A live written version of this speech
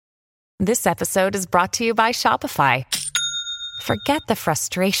This episode is brought to you by Shopify. Forget the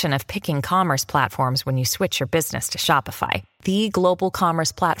frustration of picking commerce platforms when you switch your business to Shopify, the global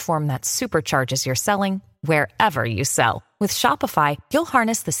commerce platform that supercharges your selling wherever you sell. With Shopify, you'll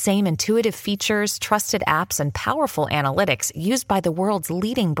harness the same intuitive features, trusted apps, and powerful analytics used by the world's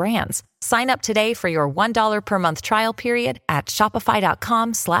leading brands. Sign up today for your $1 per month trial period at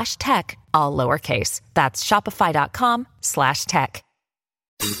shopify.com/tech, all lowercase. That's shopify.com/tech.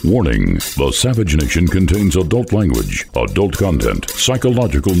 Warning, the Savage Nation contains adult language, adult content,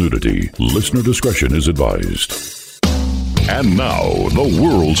 psychological nudity. Listener discretion is advised. And now, the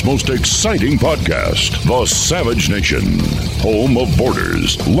world's most exciting podcast, The Savage Nation, home of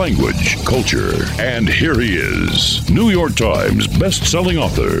borders, language, culture. And here he is, New York Times best-selling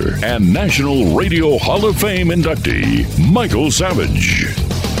author and National Radio Hall of Fame inductee, Michael Savage.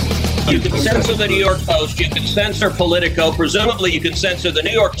 You can censor the New York Post, you can censor Politico, presumably you can censor the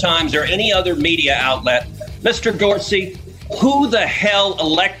New York Times or any other media outlet. Mr. Dorsey, who the hell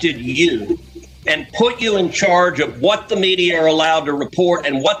elected you and put you in charge of what the media are allowed to report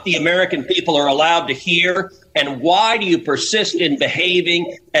and what the American people are allowed to hear? And why do you persist in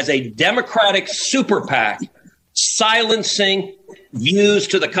behaving as a Democratic super PAC, silencing views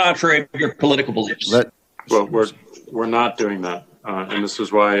to the contrary of your political beliefs? Well, we're not doing that. And this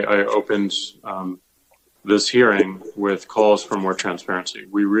is why I opened this hearing with calls for more transparency.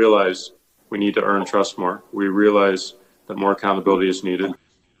 We realize we need to earn trust more. We realize that more accountability is needed.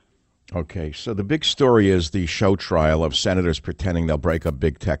 Okay, so the big story is the show trial of senators pretending they'll break up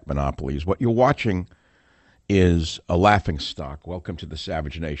big tech monopolies. What you're watching is a laughingstock. Welcome to the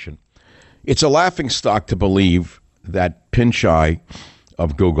Savage Nation. It's a laughingstock to believe that Pichai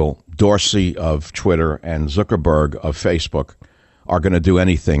of Google, Dorsey of Twitter, and Zuckerberg of Facebook are going to do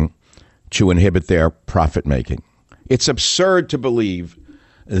anything to inhibit their profit making. It's absurd to believe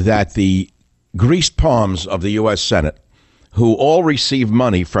that the greased palms of the U.S. Senate, who all receive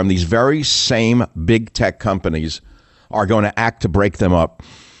money from these very same big tech companies, are going to act to break them up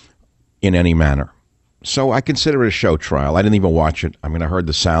in any manner. So I consider it a show trial. I didn't even watch it. I mean, I heard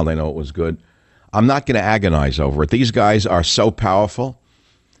the sound. I know it was good. I'm not going to agonize over it. These guys are so powerful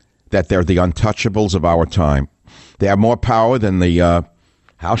that they're the untouchables of our time. They have more power than the,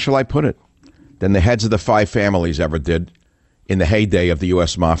 how shall I put it, than the heads of the five families ever did in the heyday of the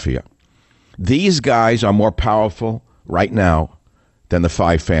U.S. Mafia. These guys are more powerful right now than the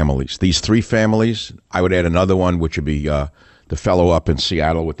five families. These three families, I would add another one, which would be the fellow up in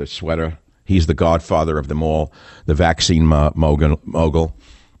Seattle with the sweater. He's the godfather of them all, the vaccine mogul.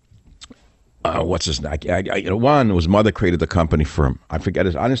 What's his name? One whose mother created the company for him. I forget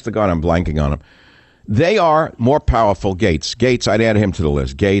his. Honest to God, I'm blanking on him. They are more powerful. Gates, I'd add him to the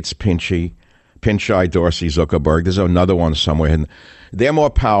list. Gates, Pichai, Dorsey, Zuckerberg. There's another one somewhere. And they're more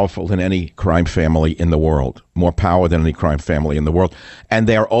powerful than any crime family in the world. More power than any crime family in the world. And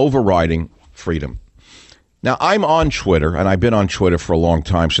they're overriding freedom. Now, I'm on Twitter, and I've been on Twitter for a long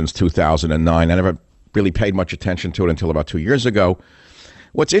time, since 2009. I never really paid much attention to it until about 2 years ago.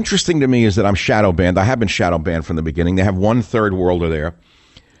 What's interesting to me is that I'm shadow banned. I have been shadow banned from the beginning. They have one third worlder there,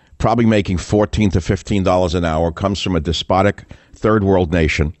 probably making $14 to $15 an hour, comes from a despotic third world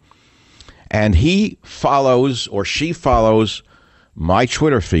nation. And he follows, or she follows, my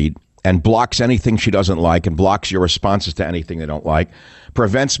Twitter feed and blocks anything she doesn't like and blocks your responses to anything they don't like,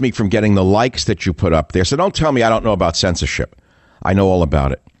 prevents me from getting the likes that you put up there. So don't tell me I don't know about censorship. I know all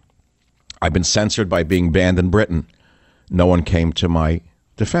about it. I've been censored by being banned in Britain. No one came to my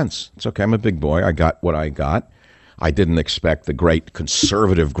defense. It's okay. I'm a big boy. I got what I got. I didn't expect the great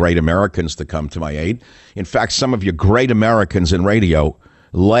conservative, great Americans to come to my aid. In fact, some of you great Americans in radio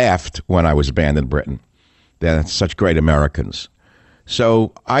laughed when I was banned in Britain. They're such great Americans.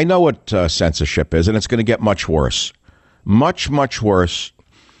 So I know what censorship is, and it's going to get much worse. Much, much worse.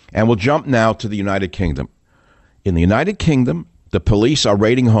 And we'll jump now to the United Kingdom. In the United Kingdom, the police are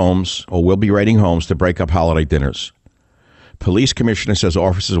raiding homes, or will be raiding homes, to break up holiday dinners. Police commissioner says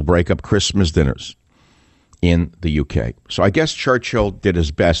officers will break up Christmas dinners in the UK. So I guess Churchill did his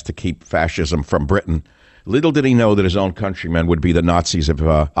best to keep fascism from Britain. Little did he know that his own countrymen would be the Nazis of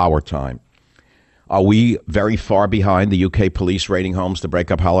our time. Are we very far behind the UK police raiding homes to break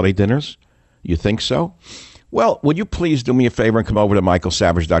up holiday dinners? You think so? Well, would you please do me a favor and come over to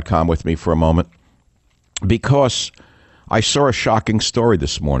michaelsavage.com with me for a moment? Because I saw a shocking story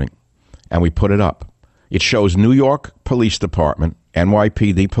this morning, and we put it up. It shows New York Police Department,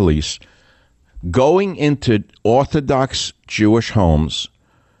 NYPD police, going into Orthodox Jewish homes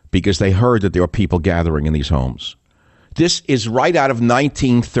because they heard that there were people gathering in these homes. This is right out of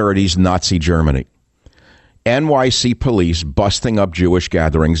 1930s Nazi Germany. NYC police busting up Jewish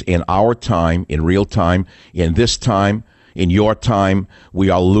gatherings in our time, in real time, in this time, in your time. We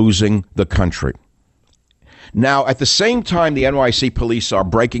are losing the country. Now, at the same time, the NYC police are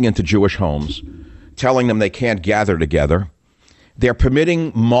breaking into Jewish homes, telling them they can't gather together. They're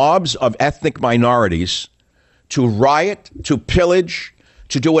permitting mobs of ethnic minorities to riot, to pillage,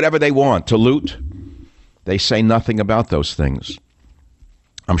 to do whatever they want, to loot. They say nothing about those things.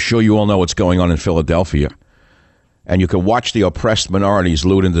 I'm sure you all know what's going on in Philadelphia. And you can watch the oppressed minorities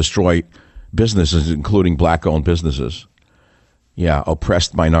loot and destroy businesses, including black-owned businesses. Yeah,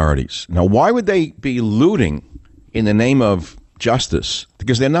 oppressed minorities. Now, why would they be looting in the name of justice?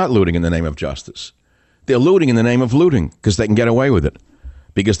 Because they're not looting in the name of justice. They're looting in the name of looting because they can get away with it.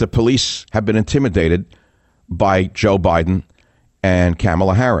 Because the police have been intimidated by Joe Biden and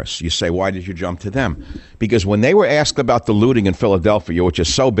Kamala Harris. You say, why did you jump to them? Because when they were asked about the looting in Philadelphia, which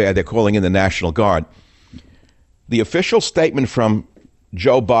is so bad, they're calling in the National Guard. The official statement from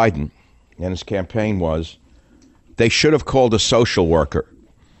Joe Biden and his campaign was they should have called a social worker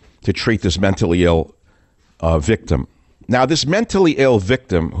to treat this mentally ill victim. Now, this mentally ill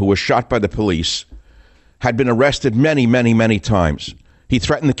victim who was shot by the police had been arrested many, many, many times. He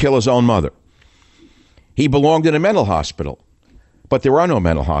threatened to kill his own mother. He belonged in a mental hospital, but there are no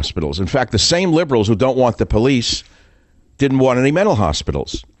mental hospitals. In fact, the same liberals who don't want the police didn't want any mental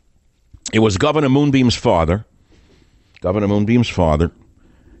hospitals. It was Governor Moonbeam's father,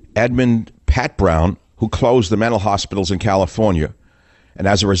 Edmund Pat Brown, who closed the mental hospitals in California. And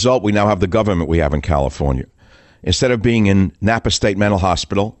as a result, we now have the government we have in California. Instead of being in Napa State Mental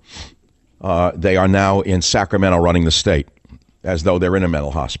Hospital, they are now in Sacramento running the state, as though they're in a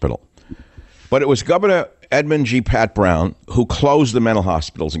mental hospital. But it was Governor Edmund G. Pat Brown who closed the mental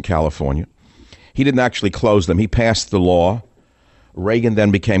hospitals in California. He didn't actually close them. He passed the law. Reagan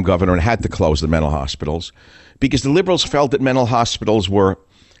then became governor and had to close the mental hospitals because the liberals felt that mental hospitals were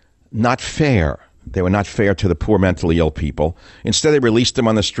not fair. They were not fair to the poor mentally ill people. Instead, they released them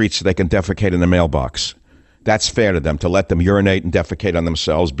on the streets so they can defecate in the mailbox. That's fair to them, to let them urinate and defecate on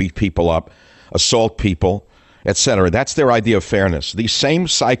themselves, beat people up, assault people, etc. That's their idea of fairness. These same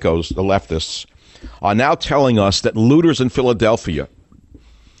psychos, the leftists, are now telling us that looters in Philadelphia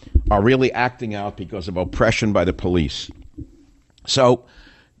are really acting out because of oppression by the police. So,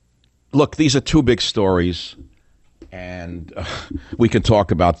 look, these are two big stories, and we can talk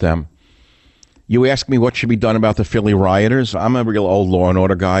about them. You ask me what should be done about the Philly rioters. I'm a real old law and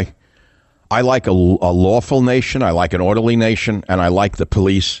order guy. I like a lawful nation. I like an orderly nation. And I like the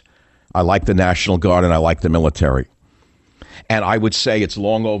police. I like the National Guard. And I like the military. And I would say it's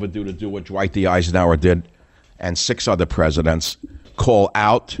long overdue to do what Dwight D. Eisenhower did and 6 other presidents. Call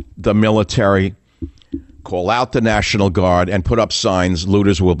out the military. Call out the National Guard and put up signs.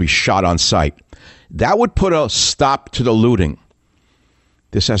 Looters will be shot on sight. That would put a stop to the looting.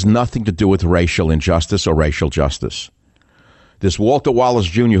 This has nothing to do with racial injustice or racial justice. This Walter Wallace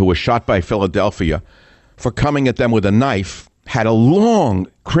Jr., who was shot by Philadelphia for coming at them with a knife, had a long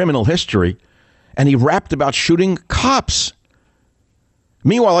criminal history, and he rapped about shooting cops.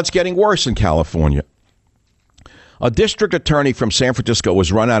 Meanwhile, it's getting worse in California. A district attorney from San Francisco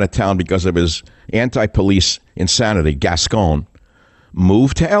was run out of town because of his anti-police insanity. Gascon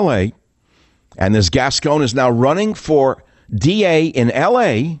moved to L.A., and this Gascon is now running for DA in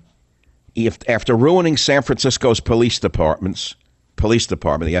L.A. After ruining San Francisco's police department. The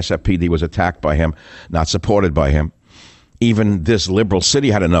SFPD was attacked by him, not supported by him. Even this liberal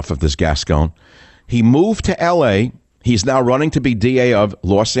city had enough of this Gascon. He moved to L.A. He's now running to be DA of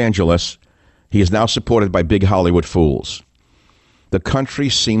Los Angeles. He is now supported by big Hollywood fools. The country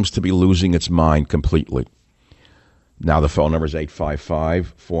seems to be losing its mind completely. Now the phone number is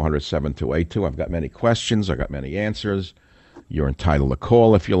 855-400-7282. I've got many questions. I've got many answers. You're entitled to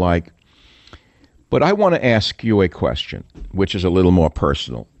call if you like. But I want to ask you a question, which is a little more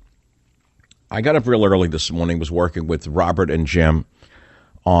personal. I got up real early this morning, was working with Robert and Jim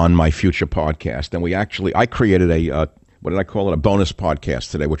on my future podcast. And I created a bonus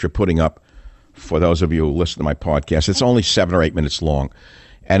podcast today, which we're putting up for those of you who listen to my podcast. It's only 7 or 8 minutes long.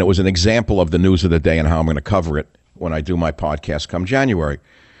 And it was an example of the news of the day and how I'm going to cover it when I do my podcast come January.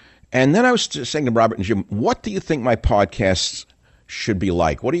 And then I was just saying to Robert and Jim, what do you think my podcasts should be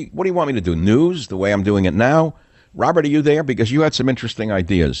like? What do you want me to do? News, the way I'm doing it now? Robert, are you there? Because you had some interesting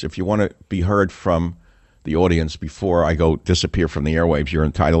ideas. If you want to be heard from the audience before I disappear from the airwaves, you're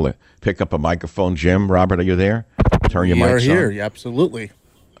entitled to pick up a microphone. Jim, Robert, are you there? Turn your mics on. You're here, absolutely.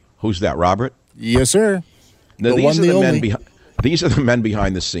 Who's that, Robert? Yes, sir. Now, these are the men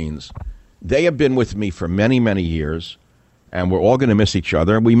behind the scenes. They have been with me for many, many years. and we're all going to miss each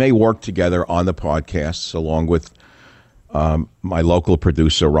other. We may work together on the podcasts along with my local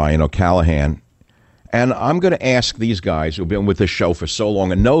producer, Ryan O'Callahan. And I'm going to ask these guys who've been with this show for so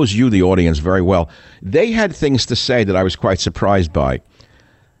long and knows you, the audience, very well. They had things to say that I was quite surprised by.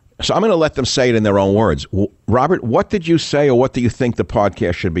 So I'm going to let them say it in their own words. Robert, what did you say, or what do you think the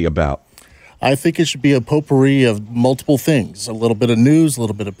podcast should be about? I think it should be a potpourri of multiple things. A little bit of news, a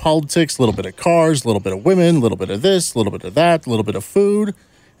little bit of politics, a little bit of cars, a little bit of women, a little bit of this, a little bit of that, a little bit of food,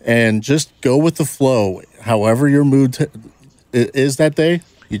 and just go with the flow. However your mood is that day,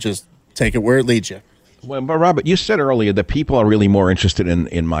 you just take it where it leads you. Well, but Robert, you said earlier that people are really more interested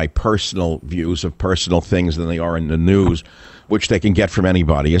in my personal views of personal things than they are in the news, which they can get from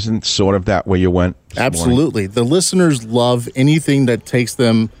anybody. Isn't sort of that where you went this Absolutely. morning? The listeners love anything that takes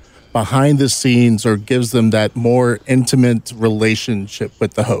them behind the scenes or gives them that more intimate relationship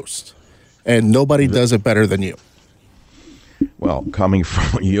with the host. And nobody does it better than you. Well, coming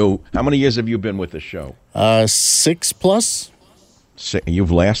from you, how many years have you been with the show? 6+.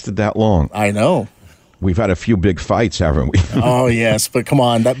 You've lasted that long. I know. We've had a few big fights, haven't we? Oh, yes. But come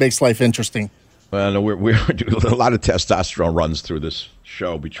on, that makes life interesting. Well, we're a lot of testosterone runs through this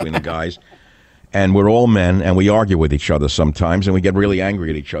show between the guys. And we're all men, and we argue with each other sometimes, and we get really angry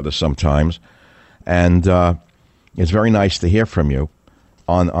at each other sometimes. And it's very nice to hear from you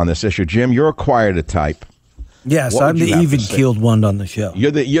on this issue. Jim, you're a quieter type. Yes, I'm the even-keeled one on the show.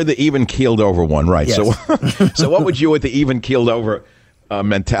 You're the even-keeled over one, right? Yes. So what would you, with the even-keeled over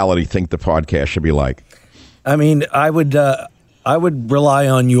mentality, think the podcast should be like? I mean, I would rely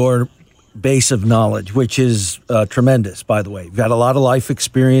on your base of knowledge, which is tremendous, by the way. You've got a lot of life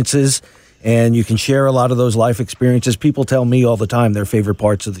experiences, and you can share a lot of those life experiences. People tell me all the time their favorite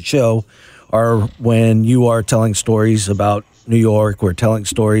parts of the show are when you are telling stories about New York or telling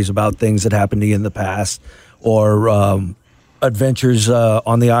stories about things that happened to you in the past, or adventures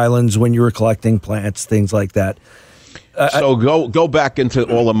on the islands when you were collecting plants, things like that. So go back into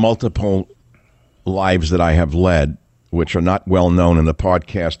all the multiple lives that I have led, which are not well known in the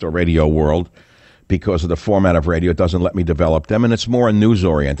podcast or radio world because of the format of radio. It doesn't let me develop them, and it's more news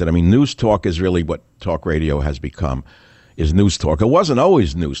oriented. I mean, news talk is really what talk radio has become, is news talk. It wasn't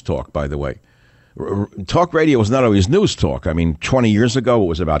always news talk, by the way. Talk radio was not always news talk. I mean, 20 years ago, it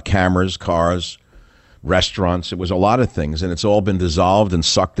was about cameras, cars, restaurants. It was a lot of things, and it's all been dissolved and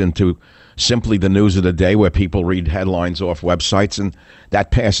sucked into simply the news of the day, where people read headlines off websites, and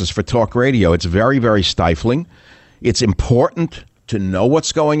that passes for talk radio. It's very, very stifling. It's important to know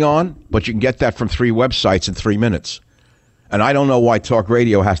what's going on, but you can get that from 3 websites in 3 minutes. And I don't know why talk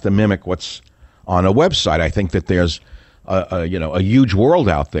radio has to mimic what's on a website. I think that there's a huge world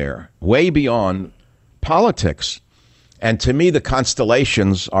out there, way beyond politics. And to me, the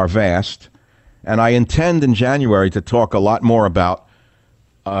constellations are vast. And I intend in January to talk a lot more about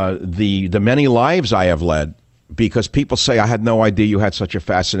the many lives I have led, because people say, I had no idea you had such a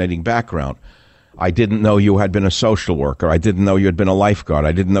fascinating background. I didn't know you had been a social worker. I didn't know you had been a lifeguard.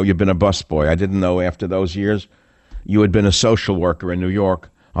 I didn't know you'd been a busboy. I didn't know after those years you had been a social worker in New York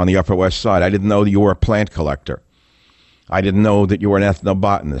on the Upper West Side. I didn't know that you were a plant collector. I didn't know that you were an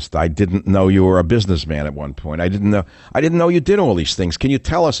ethnobotanist. I didn't know you were a businessman at one point. I didn't know you did all these things. Can you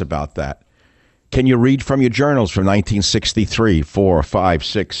tell us about that? Can you read from your journals from 1963, 4, 5,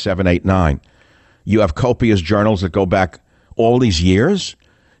 6, 7, 8, 9? You have copious journals that go back all these years?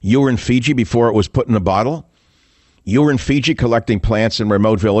 You were in Fiji before it was put in a bottle? You were in Fiji collecting plants in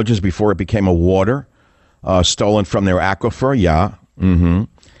remote villages before it became a water stolen from their aquifer? Yeah. Mm-hmm.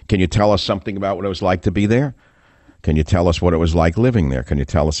 Can you tell us something about what it was like to be there? Can you tell us what it was like living there? Can you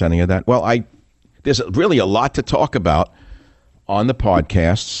tell us any of that? Well, there's really a lot to talk about on the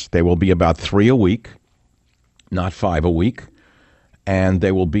podcasts. They will be about 3 a week, not 5 a week. And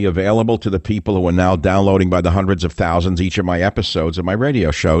they will be available to the people who are now downloading by the hundreds of thousands each of my episodes of my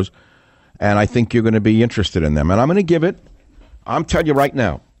radio shows. And I think you're going to be interested in them. And I'm going to give it, I'm telling you right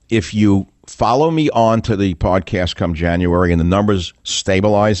now, if you follow me on to the podcast come January and the numbers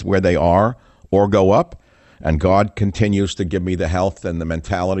stabilize where they are or go up, and God continues to give me the health and the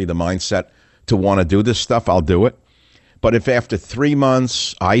mentality, the mindset to want to do this stuff, I'll do it. But if after 3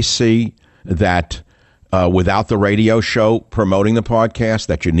 months I see that without the radio show promoting the podcast,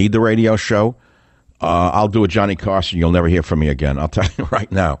 that you need the radio show, I'll do a Johnny Carson. You'll never hear from me again. I'll tell you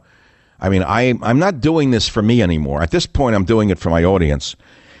right now. I mean, I'm not doing this for me anymore. At this point, I'm doing it for my audience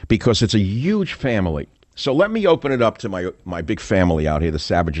because it's a huge family. So let me open it up to my big family out here, the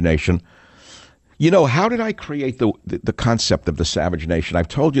Savage Nation. You know, how did I create the concept of the Savage Nation? I've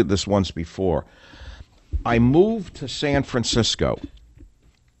told you this once before. I moved to San Francisco,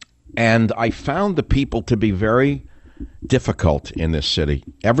 and I found the people to be very difficult in this city.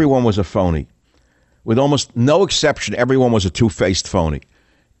 Everyone was a phony. With almost no exception, everyone was a two-faced phony.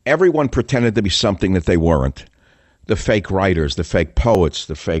 Everyone pretended to be something that they weren't. The fake writers, the fake poets,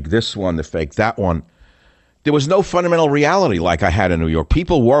 the fake this one, the fake that one. There was no fundamental reality like I had in New York.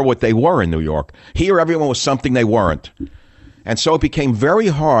 People were what they were in New York. Here, everyone was something they weren't. And so it became very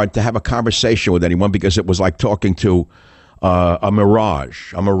hard to have a conversation with anyone because it was like talking to a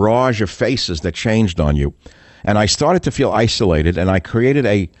mirage of faces that changed on you. And I started to feel isolated, and I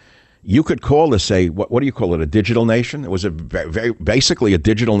created you could call this what do you call it, a digital nation? It was basically a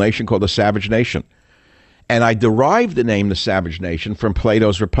digital nation called the Savage Nation. And I derived the name the Savage Nation from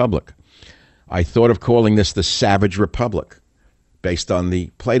Plato's Republic. I thought of calling this the Savage Republic, based on the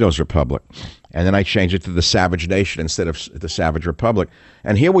Plato's Republic. And then I changed it to the Savage Nation instead of the Savage Republic.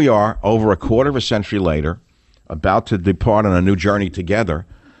 And here we are, over a quarter of a century later, about to depart on a new journey together.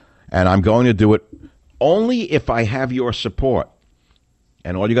 And I'm going to do it only if I have your support.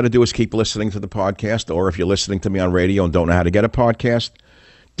 And all you got to do is keep listening to the podcast, or if you're listening to me on radio and don't know how to get a podcast,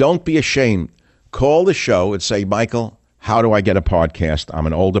 don't be ashamed. Call the show and say, Michael, how do I get a podcast? I'm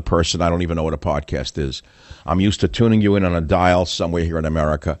an older person. I don't even know what a podcast is. I'm used to tuning you in on a dial somewhere here in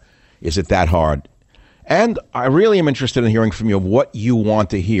America. Is it that hard? And I really am interested in hearing from you what you want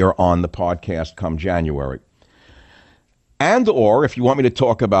to hear on the podcast come January. And or if you want me to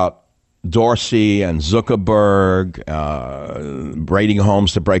talk about Dorsey and Zuckerberg, raiding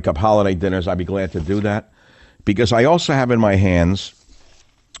homes to break up holiday dinners, I'd be glad to do that. Because I also have in my hands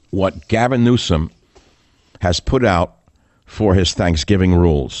what Gavin Newsom has put out for his Thanksgiving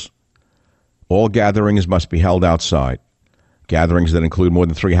rules. All gatherings must be held outside. Gatherings that include more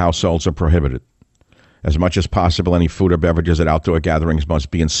than 3 households are prohibited. As much as possible, any food or beverages at outdoor gatherings must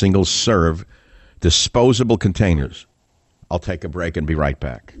be in single-serve, disposable containers. I'll take a break and be right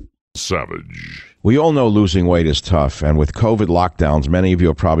back. Savage. We all know losing weight is tough, and with COVID lockdowns, many of you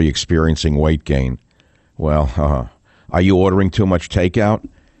are probably experiencing weight gain. Well, are you ordering too much takeout?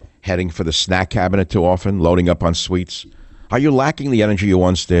 Heading for the snack cabinet too often? Loading up on sweets? Are you lacking the energy you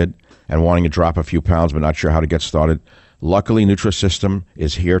once did and wanting to drop a few pounds but not sure how to get started? Luckily, Nutrisystem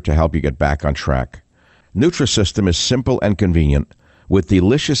is here to help you get back on track. Nutrisystem is simple and convenient, with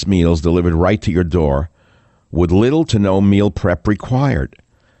delicious meals delivered right to your door, with little to no meal prep required.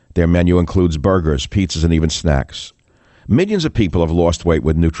 Their menu includes burgers, pizzas, and even snacks. Millions of people have lost weight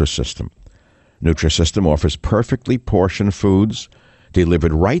with Nutrisystem. Nutrisystem offers perfectly portioned foods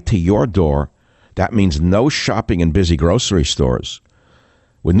delivered right to your door. That means no shopping in busy grocery stores.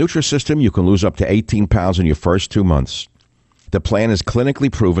 With Nutrisystem, you can lose up to 18 pounds in your first 2 months. The plan is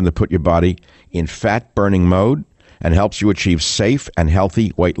clinically proven to put your body in fat-burning mode and helps you achieve safe and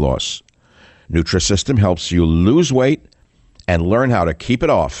healthy weight loss. Nutrisystem helps you lose weight and learn how to keep it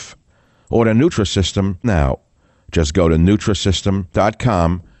off. Order Nutrisystem now. Just go to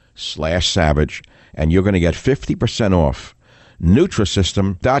Nutrisystem.com/savage and you're going to get 50% off.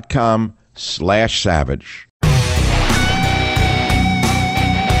 Nutrisystem.com/savage.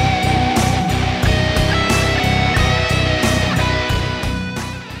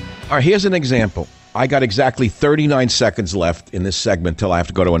 All right, here's an example. I got exactly 39 seconds left in this segment till I have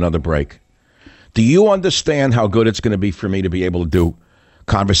to go to another break. Do you understand how good it's going to be for me to be able to do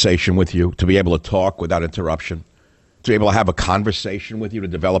conversation with you, to be able to talk without interruption, to be able to have a conversation with you, to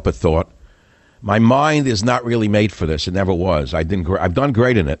develop a thought? My mind is not really made for this. It never was. I've done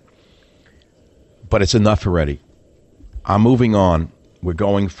great in it, but it's enough already. I'm moving on. We're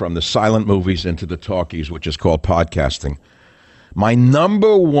going from the silent movies into the talkies, which is called podcasting. My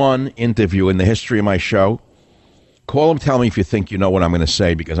number one interview in the history of my show, call and tell me if you think you know what I'm going to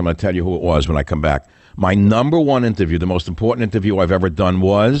say, because I'm going to tell you who it was when I come back. My number one interview, the most important interview I've ever done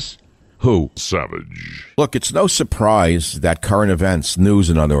was who? Savage. Look, it's no surprise that current events, news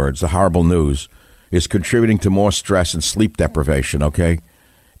in other words, the horrible news, is contributing to more stress and sleep deprivation, okay?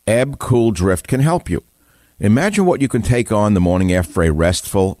 Ebb, Cool Drift can help you. Imagine what you can take on the morning after a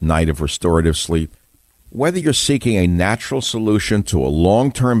restful night of restorative sleep. Whether you're seeking a natural solution to a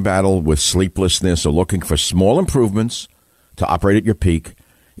long-term battle with sleeplessness or looking for small improvements to operate at your peak,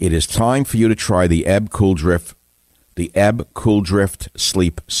 it is time for you to try the Ebb Cool Drift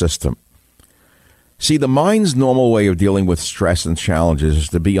sleep system. See, the mind's normal way of dealing with stress and challenges is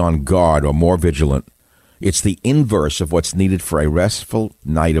to be on guard or more vigilant. It's the inverse of what's needed for a restful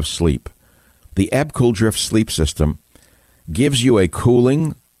night of sleep. The Ebb Cool Drift sleep system gives you a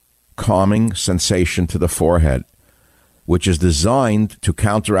cooling, calming sensation to the forehead, which is designed to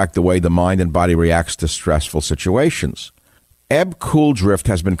counteract the way the mind and body reacts to stressful situations. Ebb Cool Drift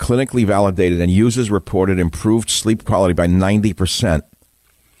has been clinically validated, and users reported improved sleep quality by 90%.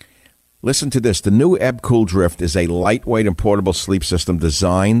 Listen to this. The new Ebb Cool Drift is a lightweight and portable sleep system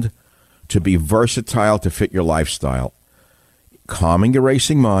designed to be versatile to fit your lifestyle, calming your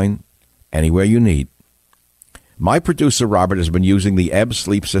racing mind anywhere you need. My producer, Robert, has been using the Ebb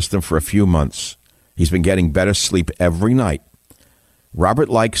sleep system for a few months. He's been getting better sleep every night. Robert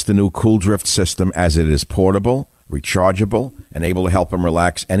likes the new Cool Drift system as it is portable, rechargeable, and able to help him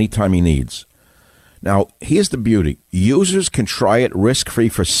relax anytime he needs. Now, here's the beauty. Users can try it risk-free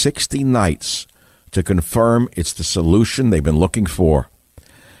for 60 nights to confirm it's the solution they've been looking for.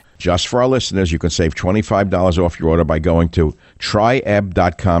 Just for our listeners, you can save $25 off your order by going to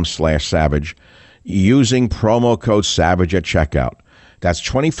tryebb.com/savage using promo code SAVAGE at checkout. That's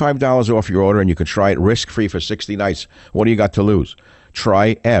 $25 off your order, and you can try it risk-free for 60 nights. What do you got to lose?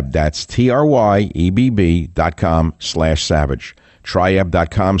 Try Ebb. That's TRYEBB.com/savage.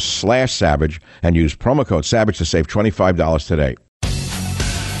 Tryebb.com/savage and use promo code SAVAGE to save $25 today.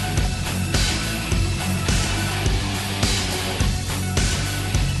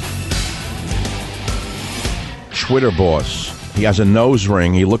 Twitter boss. He has a nose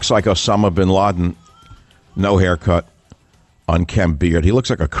ring. He looks like Osama bin Laden. No haircut. Unkempt beard. He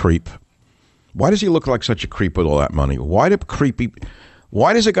looks like a creep. Why does he look like such a creep with all that money? Why does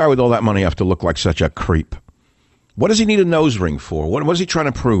a guy with all that money have to look like such a creep? What does he need a nose ring for? What is he trying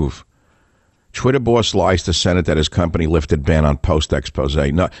to prove? Twitter boss lies to Senate that his company lifted ban on post-expose.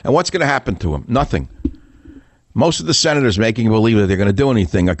 No. And what's going to happen to him? Nothing. Most of the senators making him believe that they're going to do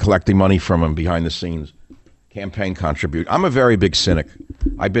anything are collecting money from him behind the scenes. Campaign contribute. I'm a very big cynic.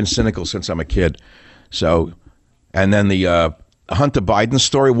 I've been cynical since I'm a kid. So, and then the Hunter Biden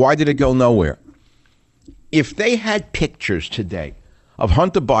story, why did it go nowhere? If they had pictures today of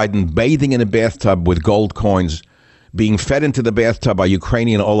Hunter Biden bathing in a bathtub with gold coins being fed into the bathtub by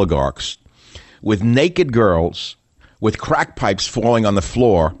Ukrainian oligarchs, with naked girls, with crack pipes falling on the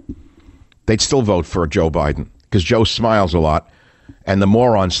floor, they'd still vote for Joe Biden because Joe smiles a lot. And the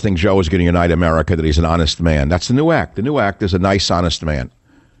morons think Joe is going to unite America, that he's an honest man. That's the new act. The new act is a nice, honest man.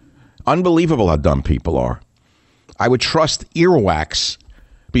 Unbelievable how dumb people are. I would trust earwax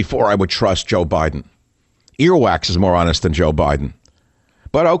before I would trust Joe Biden. Earwax is more honest than Joe Biden.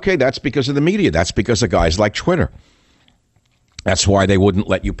 But okay, that's because of the media. That's because of guys like Twitter. That's why they wouldn't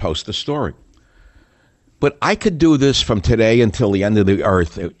let you post the story. But I could do this from today until the end of the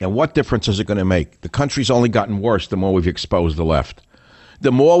earth. And what difference is it going to make? The country's only gotten worse the more we've exposed the left.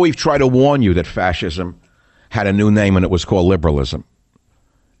 The more we've tried to warn you that fascism had a new name and it was called liberalism,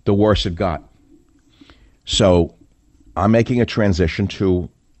 the worse it got. So I'm making a transition to,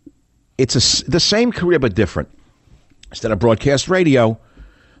 the same career but different. Instead of broadcast radio,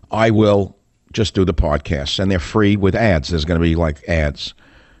 I will just do the podcasts. And they're free with ads. There's going to be like ads.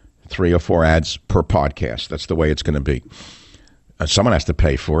 3 or 4 ads per podcast. That's the way it's going to be. Someone has to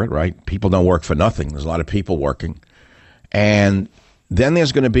pay for it, right? People don't work for nothing. There's a lot of people working. And then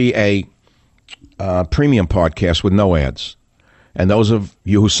there's going to be a premium podcast with no ads. And those of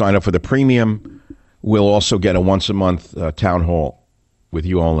you who sign up for the premium will also get a once-a-month town hall with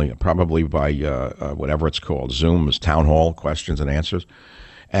you only, probably by whatever it's called. Zoom is town hall, questions and answers.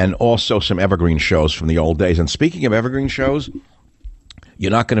 And also some evergreen shows from the old days. And speaking of evergreen shows,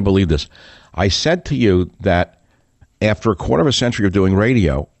 you're not going to believe this. I said to you that after a quarter of a century of doing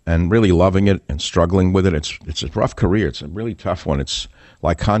radio and really loving it and struggling with it, it's a rough career. It's a really tough one. It's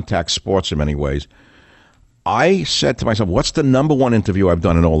like contact sports in many ways. I said to myself, what's the number one interview I've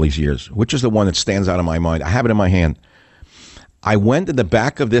done in all these years? Which is the one that stands out in my mind? I have it in my hand. I went in the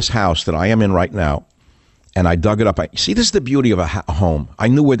back of this house that I am in right now, and I dug it up. See, this is the beauty of a home. I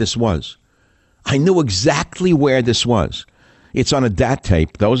knew where this was. I knew exactly where this was. It's on a DAT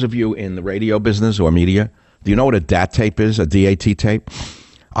tape. Those of you in the radio business or media, do you know what a DAT tape is, a DAT tape?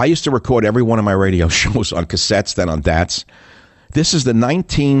 I used to record every one of my radio shows on cassettes, then on DATs. This is the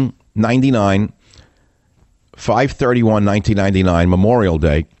 1999, 5/31/1999, Memorial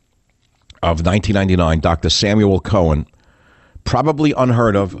Day of 1999, Dr. Samuel Cohen, probably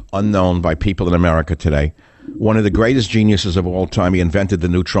unheard of, unknown by people in America today, one of the greatest geniuses of all time. He invented the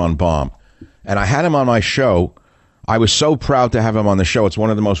neutron bomb. And I had him on my show. I was so proud to have him on the show. It's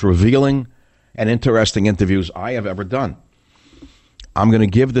one of the most revealing and interesting interviews I have ever done. I'm going to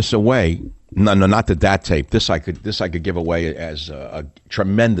give this away. No, not the DAT tape. This I could give away as a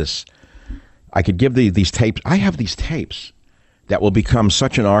tremendous. I could give these tapes. I have these tapes that will become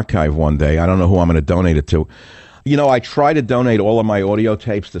such an archive one day. I don't know who I'm going to donate it to. You know, I try to donate all of my audio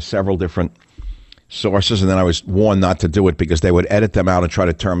tapes to several different sources, and then I was warned not to do it because they would edit them out and try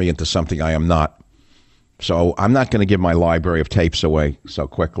to turn me into something I am not. So I'm not going to give my library of tapes away so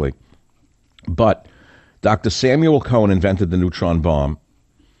quickly. But Dr. Samuel Cohen invented the neutron bomb.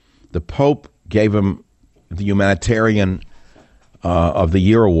 The Pope gave him the Humanitarian of the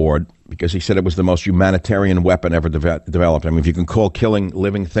Year award because he said it was the most humanitarian weapon ever developed. I mean, if you can call killing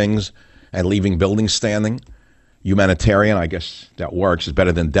living things and leaving buildings standing humanitarian, I guess that works. It's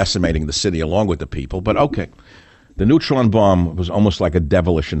better than decimating the city along with the people. But okay, the neutron bomb was almost like a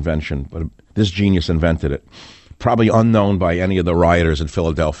devilish invention, but this genius invented it. Probably unknown by any of the rioters in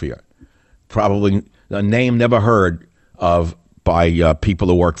Philadelphia. Probably a name never heard of by people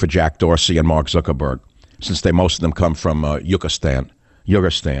who work for Jack Dorsey and Mark Zuckerberg, since most of them come from Yugoslav,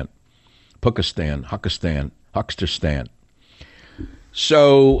 Pukistan, Hucksterstan.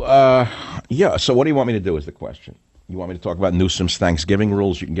 So, so what do you want me to do is the question. You want me to talk about Newsom's Thanksgiving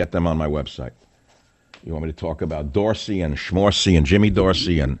rules? You can get them on my website. You want me to talk about Dorsey and Schmorsey and Jimmy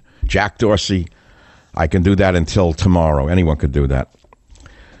Dorsey and Jack Dorsey? I can do that until tomorrow. Anyone could do that.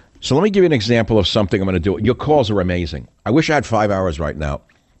 So let me give you an example of something I'm going to do. Your calls are amazing. I wish I had 5 hours right now.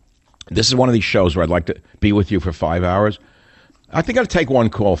 This is one of these shows where I'd like to be with you for 5 hours. I think I'll take one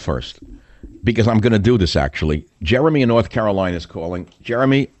call first because I'm going to do this, actually. Jeremy in North Carolina is calling.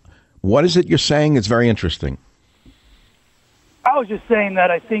 Jeremy, what is it you're saying? It's very interesting. I was just saying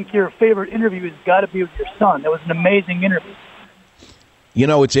that I think your favorite interview has got to be with your son. That was an amazing interview. You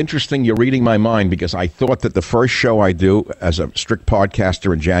know, it's interesting you're reading my mind because I thought that the first show I do as a strict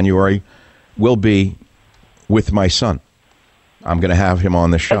podcaster in January will be with my son. I'm going to have him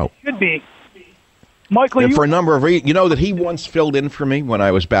on the show. It should be. Michael, for a number of reasons. You know that he once filled in for me when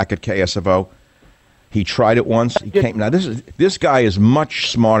I was back at KSFO? He tried it once. He came. Now, this guy is much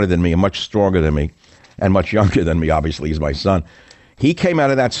smarter than me and much stronger than me and much younger than me. Obviously, he's my son. He came out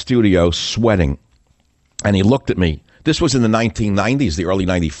of that studio sweating, and he looked at me. This was in the 1990s, the early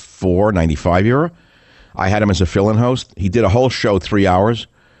 94, 95 era. I had him as a fill-in host. He did a whole show, 3 hours.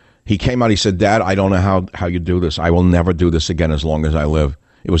 He came out, he said, Dad, I don't know how you do this. I will never do this again as long as I live.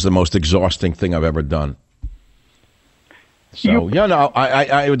 It was the most exhausting thing I've ever done. So,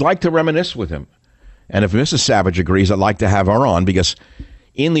 I would like to reminisce with him. And if Mrs. Savage agrees, I'd like to have her on because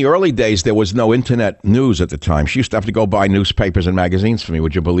in the early days, there was no internet news at the time. She used to have to go buy newspapers and magazines for me.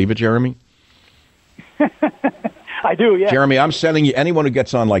 Would you believe it, Jeremy? I do, yeah. Jeremy, I'm sending you, anyone who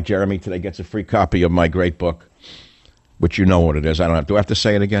gets on like Jeremy today gets a free copy of my great book, which you know what it is. Do I have to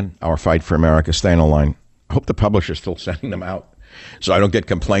say it again? Our Fight for America. Stay on the line. I hope the publisher's still sending them out so I don't get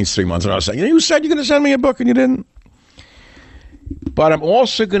complaints 3 months and I'll say, you said you're going to send me a book and you didn't. But I'm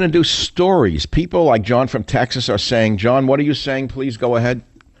also going to do stories. People like John from Texas are saying, John, what are you saying? Please go ahead.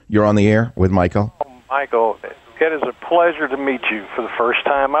 You're on the air with Michael. Michael, it is a pleasure to meet you for the first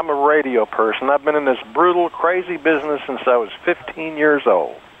time. I'm a radio person. I've been in this brutal, crazy business since I was 15 years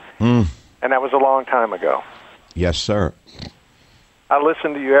old. And that was a long time ago. Yes, sir. I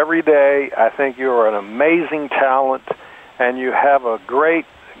listen to you every day. I think you are an amazing talent, and you have a great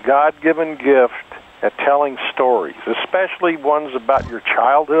God-given gift at telling stories, especially ones about your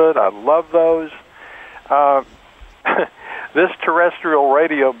childhood. I love those. This terrestrial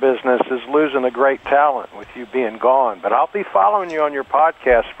radio business is losing a great talent with you being gone, but I'll be following you on your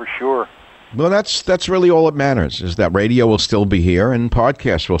podcast for sure. Well, that's really all that matters, is that radio will still be here and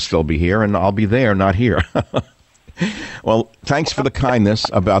podcasts will still be here, and I'll be there, not here. Well, thanks for the kindness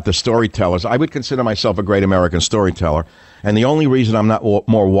about the storytellers. I would consider myself a great American storyteller, and the only reason I'm not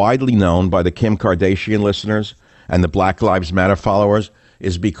more widely known by the Kim Kardashian listeners and the Black Lives Matter followers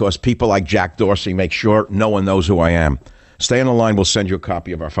is because people like Jack Dorsey make sure no one knows who I am. Stay on the line. We'll send you a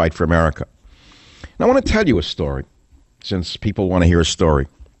copy of Our Fight for America. Now, I want to tell you a story, since people want to hear a story.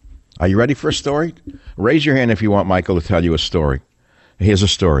 Are you ready for a story? Raise your hand if you want Michael to tell you a story. Here's a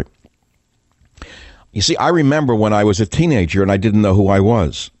story. You see, I remember when I was a teenager and I didn't know who I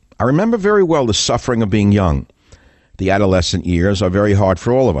was. I remember very well the suffering of being young. The adolescent years are very hard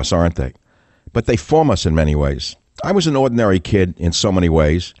for all of us, aren't they? But they form us in many ways. I was an ordinary kid in so many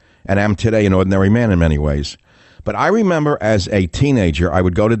ways, and am today an ordinary man in many ways. But I remember as a teenager, I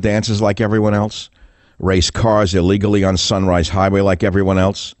would go to dances like everyone else, race cars illegally on Sunrise Highway like everyone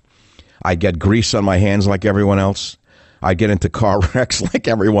else. I'd get grease on my hands like everyone else. I'd get into car wrecks like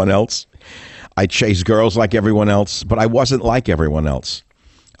everyone else. I'd chase girls like everyone else, but I wasn't like everyone else.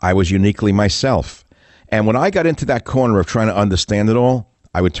 I was uniquely myself. And when I got into that corner of trying to understand it all,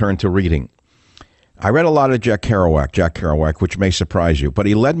 I would turn to reading. I read a lot of Jack Kerouac, which may surprise you, but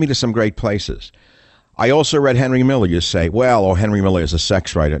he led me to some great places. I also read Henry Miller. You say, well, Henry Miller is a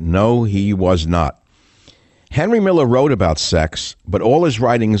sex writer. No, he was not. Henry Miller wrote about sex, but all his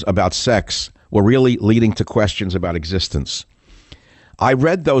writings about sex were really leading to questions about existence. I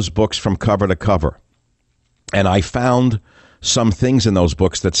read those books from cover to cover, and I found some things in those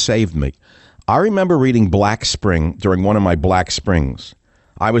books that saved me. I remember reading Black Spring during one of my Black Springs.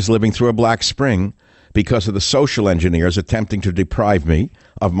 I was living through a black spring because of the social engineers attempting to deprive me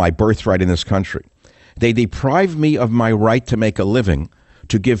of my birthright in this country. They deprived me of my right to make a living,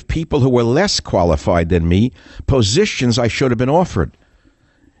 to give people who were less qualified than me positions I should have been offered.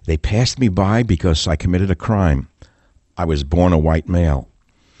 They passed me by because I committed a crime. I was born a white male.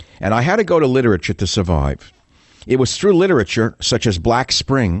 And I had to go to literature to survive. It was through literature, such as Black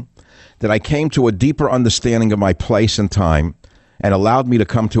Spring, that I came to a deeper understanding of my place and time and allowed me to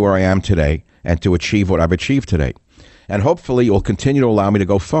come to where I am today and to achieve what I've achieved today. And hopefully it will continue to allow me to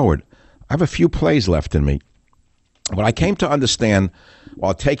go forward. I have a few plays left in me. What I came to understand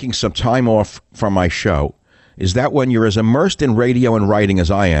while taking some time off from my show is that when you're as immersed in radio and writing as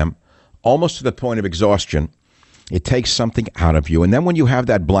I am, almost to the point of exhaustion, it takes something out of you. And then when you have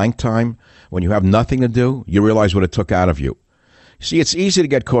that blank time, when you have nothing to do, you realize what it took out of you. See, it's easy to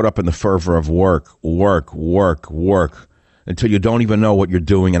get caught up in the fervor of work, until you don't even know what you're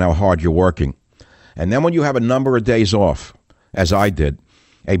doing and how hard you're working. And then when you have a number of days off, as I did,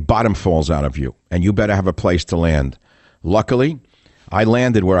 a bottom falls out of you, and you better have a place to land. Luckily, I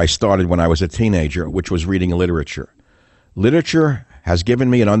landed where I started when I was a teenager, which was reading literature. Literature has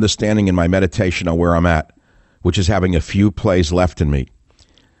given me an understanding in my meditation on where I'm at, which is having a few plays left in me.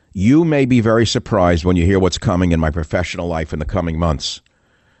 You may be very surprised when you hear what's coming in my professional life in the coming months.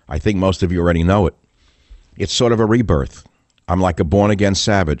 I think most of you already know it. It's sort of a rebirth. I'm like a born-again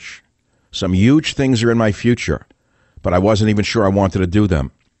savage. Some huge things are in my future, but I wasn't even sure I wanted to do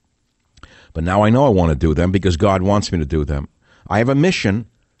them. But now I know I want to do them because God wants me to do them. I have a mission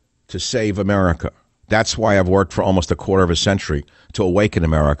to save America. That's why I've worked for almost a quarter of a century to awaken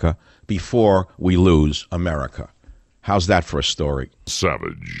America before we lose America. How's that for a story?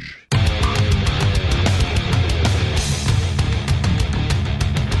 Savage.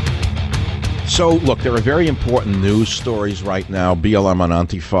 So, look, there are very important news stories right now. BLM and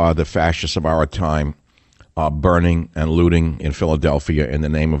Antifa, the fascists of our time, burning and looting in Philadelphia in the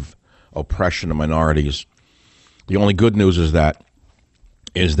name of oppression of minorities. The only good news is that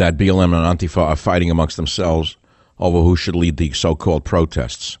BLM and Antifa are fighting amongst themselves over who should lead the so-called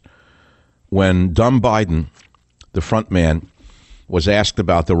protests. When dumb Biden, the front man, was asked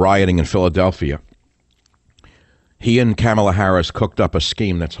about the rioting in Philadelphia, he and Kamala Harris cooked up a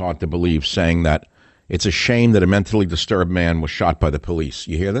scheme that's hard to believe, saying that it's a shame that a mentally disturbed man was shot by the police.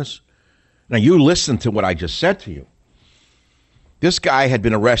 You hear this? Now, you listen to what I just said to you. This guy had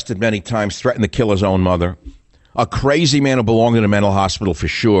been arrested many times, threatened to kill his own mother. A crazy man who belonged in a mental hospital for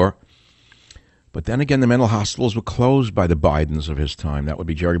sure. But then again, the mental hospitals were closed by the Bidens of his time. That would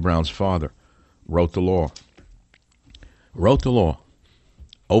be Jerry Brown's father. Wrote the law.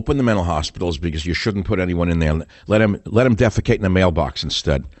 Open the mental hospitals because you shouldn't put anyone in there. Let them defecate in the mailbox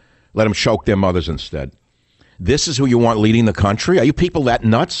instead. Let them choke their mothers instead. This is who you want leading the country? Are you people that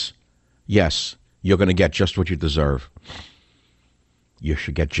nuts? Yes, you're going to get just what you deserve. You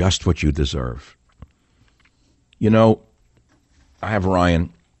should get just what you deserve. You know, I have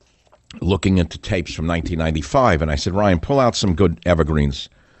Ryan looking into tapes from 1995, and I said, Ryan, pull out some good evergreens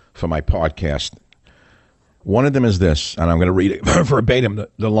for my podcast. One of them is this, and I'm going to read it verbatim,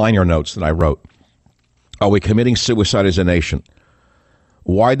 the liner notes that I wrote. Are we committing suicide as a nation?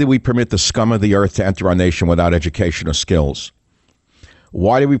 Why do we permit the scum of the earth to enter our nation without education or skills?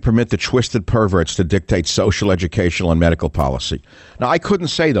 Why do we permit the twisted perverts to dictate social, educational, and medical policy? Now, I couldn't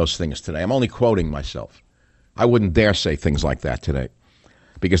say those things today. I'm only quoting myself. I wouldn't dare say things like that today,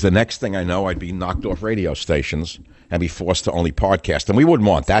 because the next thing I know, I'd be knocked off radio stations and be forced to only podcast, and we wouldn't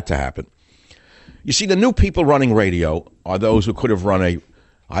want that to happen. You see, the new people running radio are those who could have run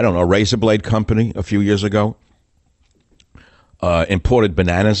a razor blade company a few years ago, imported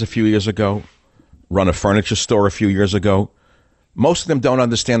bananas a few years ago, run a furniture store a few years ago. Most of them don't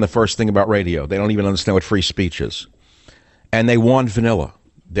understand the first thing about radio. They don't even understand what free speech is. And they want vanilla.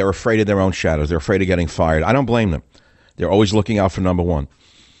 They're afraid of their own shadows. They're afraid of getting fired. I don't blame them. They're always looking out for number one.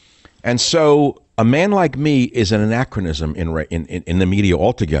 And so a man like me is an anachronism in the media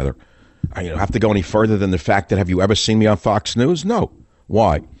altogether. I don't have to go any further than the fact that, have you ever seen me on Fox News? No.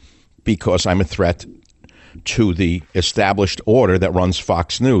 Why? Because I'm a threat to the established order that runs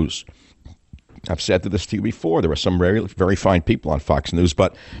Fox News. I've said this to you before. There are some very, very fine people on Fox News,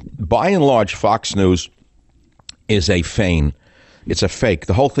 but by and large, Fox News is a feign. It's a fake.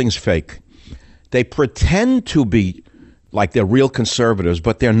 The whole thing's fake. They pretend to be like they're real conservatives,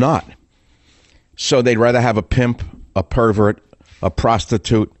 but they're not. So they'd rather have a pimp, a pervert, a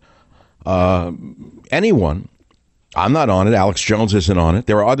prostitute, anyone. I'm not on it. Alex Jones isn't on it.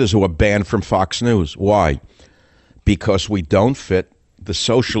 There are others who are banned from Fox News. Why? Because we don't fit the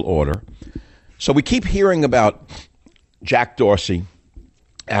social order. So we keep hearing about Jack Dorsey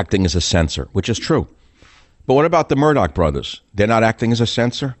acting as a censor, which is true. But what about the Murdoch brothers? They're not acting as a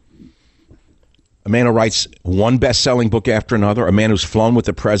censor? A man who writes one best-selling book after another, a man who's flown with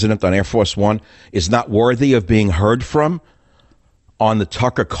the president on Air Force One, is not worthy of being heard from on the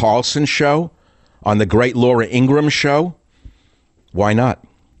Tucker Carlson show, on the great Laura Ingraham show? Why not?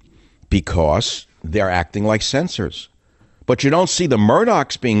 Because they're acting like censors. But you don't see the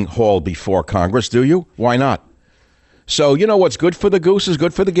Murdochs being hauled before Congress, do you? Why not? So you know what's good for the goose is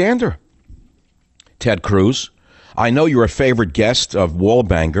good for the gander. Ted Cruz, I know you're a favorite guest of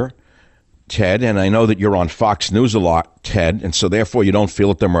Wallbanger, Ted, and I know that you're on Fox News a lot, Ted, and so therefore you don't feel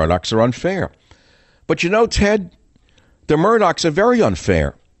that the Murdochs are unfair. But you know, Ted, the Murdochs are very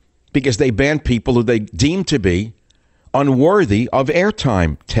unfair because they ban people who they deem to be unworthy of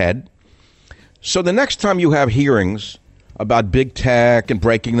airtime, Ted. So the next time you have hearings about big tech and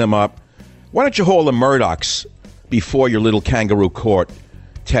breaking them up, why don't you hold the Murdochs before your little kangaroo court,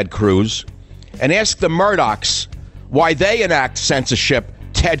 Ted Cruz, and ask the Murdochs why they enact censorship,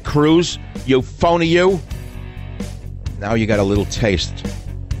 Ted Cruz, you phony you. Now you got a little taste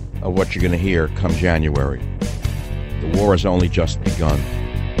of what you're going to hear come January. The war has only just begun.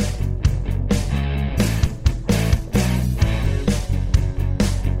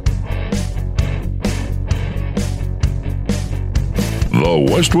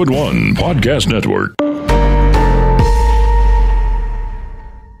 The Westwood One Podcast Network.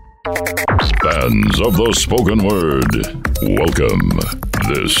 Fans of the spoken word, welcome.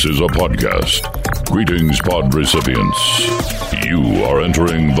 This is a podcast. Greetings, pod recipients. You are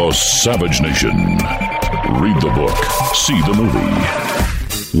entering the Savage Nation. Read the book, see the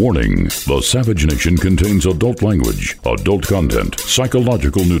movie. Warning, the Savage Nation contains adult language, adult content,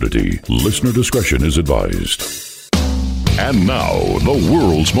 psychological nudity. Listener discretion is advised. And now, the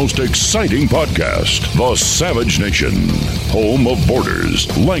world's most exciting podcast, The Savage Nation, home of borders,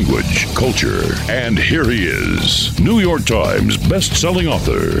 language, culture. And here he is, New York Times best-selling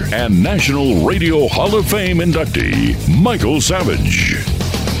author and National Radio Hall of Fame inductee, Michael Savage.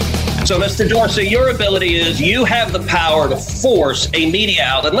 So, Mr. Dorsey, your ability is you have the power to force a media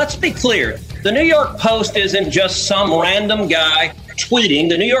outlet. Let's be clear. The New York Post isn't just some random guy tweeting.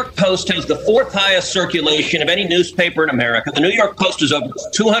 The New York Post has the fourth highest circulation of any newspaper in America. The New York Post is over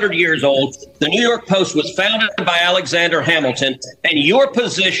 200 years old. The New York Post was founded by Alexander Hamilton. And your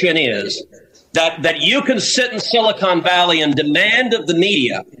position is that you can sit in Silicon Valley and demand of the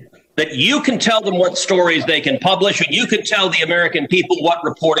media that you can tell them what stories they can publish and you can tell the American people what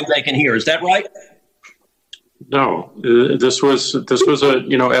reporting they can hear. Is that right? No, this was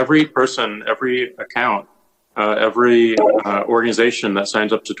every person, every account, every organization that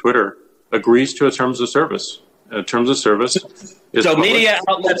signs up to Twitter agrees to a terms of service. Terms of service is so public. Media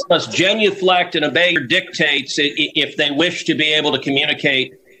outlets must genuflect and obey your dictates if they wish to be able to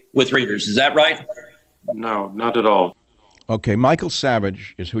communicate with readers. Is that right? No, not at all. Okay, Michael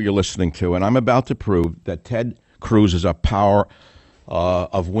Savage is who you're listening to, and I'm about to prove that Ted Cruz is a power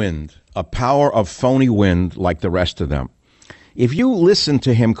of wind, a power of phony wind like the rest of them. If you listen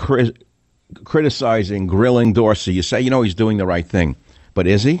to him criticizing, grilling Dorsey, you say, he's doing the right thing. But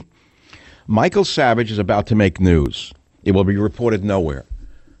is he? Michael Savage is about to make news. It will be reported nowhere.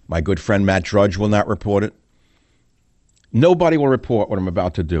 My good friend Matt Drudge will not report it. Nobody will report what I'm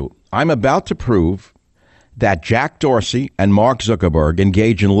about to do. I'm about to prove that Jack Dorsey and Mark Zuckerberg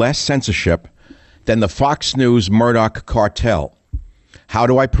engage in less censorship than the Fox News Murdoch cartel. How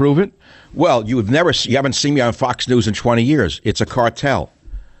do I prove it? Well, you haven't seen me on Fox News in 20 years. It's a cartel.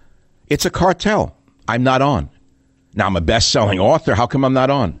 It's a cartel. I'm not on. Now, I'm a best-selling author. How come I'm not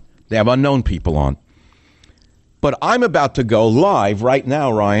on? They have unknown people on. But I'm about to go live right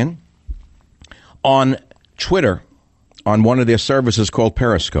now, Ryan, on Twitter, on one of their services called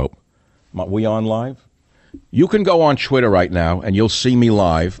Periscope. Are we on live? You can go on Twitter right now, and you'll see me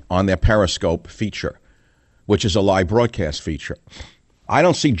live on their Periscope feature, which is a live broadcast feature. I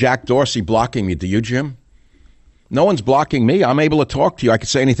don't see Jack Dorsey blocking me. Do you, Jim? No one's blocking me. I'm able to talk to you. I can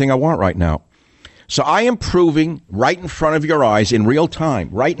say anything I want right now. So I am proving right in front of your eyes in real time,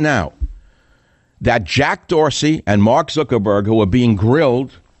 right now, that Jack Dorsey and Mark Zuckerberg, who are being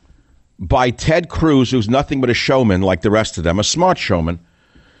grilled by Ted Cruz, who's nothing but a showman like the rest of them, a smart showman,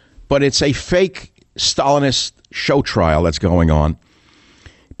 but it's a fake Stalinist show trial that's going on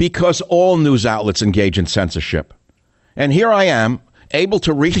because all news outlets engage in censorship. And here I am, able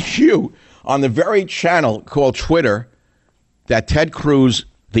to read you on the very channel called Twitter that Ted Cruz,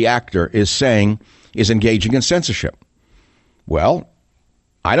 the actor, is saying is engaging in censorship. Well,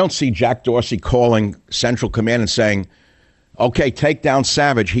 I don't see Jack Dorsey calling Central Command and saying, okay, take down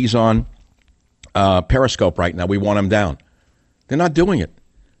Savage. He's on Periscope right now. We want him down. They're not doing it.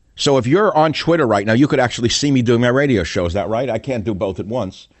 So if you're on Twitter right now, you could actually see me doing my radio show. Is that right? I can't do both at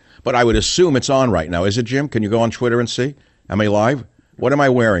once. But I would assume it's on right now. Is it, Jim? Can you go on Twitter and see? Am I live? What am I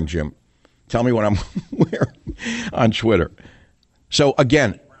wearing, Jim? Tell me what I'm wearing on Twitter. So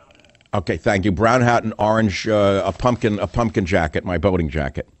again, okay, thank you. Brown hat and orange, a pumpkin jacket, my boating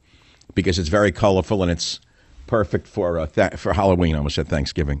jacket, because it's very colorful and it's perfect for Halloween. I almost said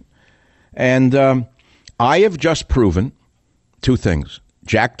Thanksgiving. And I have just proven two things.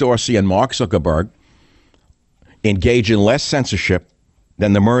 Jack Dorsey and Mark Zuckerberg engage in less censorship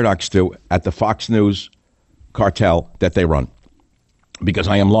than the Murdoch's do at the Fox News cartel that they run. Because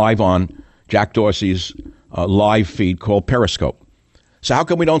I am live on Jack Dorsey's live feed called Periscope. So how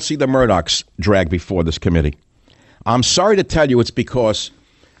come we don't see the Murdoch's drag before this committee? I'm sorry to tell you it's because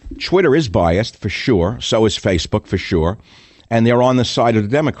Twitter is biased, for sure. So is Facebook, for sure. And they're on the side of the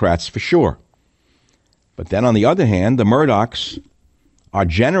Democrats, for sure. But then on the other hand, the Murdoch's are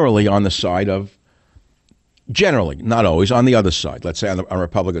generally on the side of, generally, not always, on the other side, let's say on the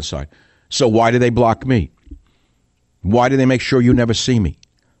Republican side. So why do they block me? Why do they make sure you never see me?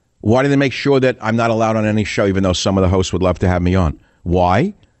 Why do they make sure that I'm not allowed on any show, even though some of the hosts would love to have me on?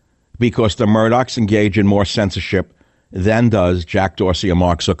 Why? Because the Murdoch's engage in more censorship than does Jack Dorsey and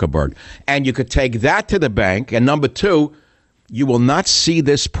Mark Zuckerberg. And you could take that to the bank. And number two, you will not see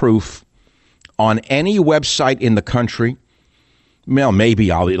this proof on any website in the country. Well,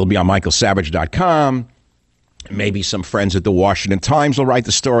 maybe it'll be on michaelsavage.com. Maybe some friends at the Washington Times will write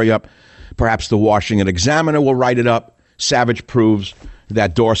the story up. Perhaps the Washington Examiner will write it up. Savage proves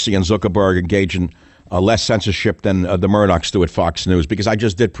that Dorsey and Zuckerberg engage in less censorship than the Murdoch's do at Fox News, because I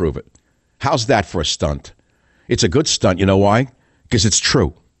just did prove it. How's that for a stunt? It's a good stunt. You know why? Because it's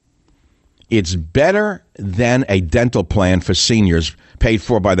true. It's better than a dental plan for seniors paid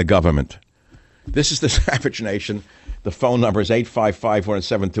for by the government. This is the Savage Nation. The phone number is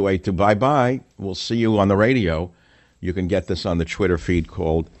 855-407-282. Bye-bye. We'll see you on the radio. You can get this on the Twitter feed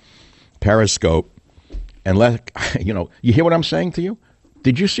called Periscope. And you hear what I'm saying to you?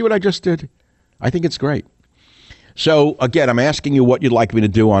 Did you see what I just did? I think it's great. So, again, I'm asking you what you'd like me to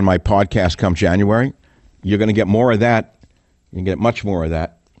do on my podcast come January. You're going to get more of that. You can get much more of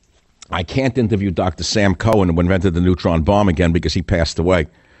that. I can't interview Dr. Sam Cohen, who invented the neutron bomb, again because he passed away.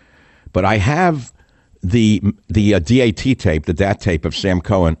 But I have the DAT tape, the DAT tape of Sam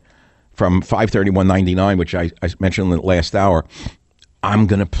Cohen from 5/31/99, which I mentioned in the last hour. I'm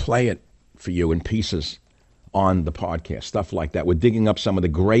going to play it for you in pieces on the podcast, stuff like that. We're digging up some of the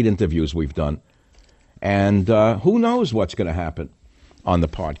great interviews we've done. And who knows what's going to happen on the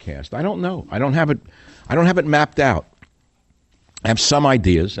podcast? I don't know. I don't have it mapped out. I have some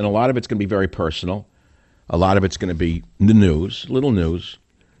ideas, and a lot of it's going to be very personal. A lot of it's going to be the news, little news.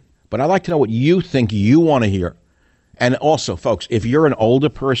 But I'd like to know what you think you want to hear. And also, folks, if you're an older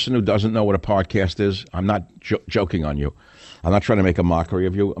person who doesn't know what a podcast is, I'm not joking on you. I'm not trying to make a mockery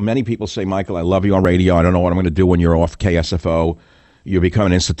of you. Many people say, Michael, I love you on radio. I don't know what I'm going to do when you're off KSFO. You become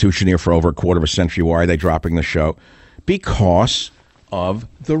an institution here for over a quarter of a century. Why are they dropping the show? Because of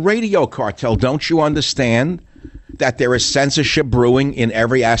the radio cartel. Don't you understand that there is censorship brewing in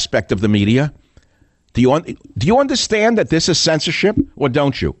every aspect of the media? Do you understand that this is censorship, or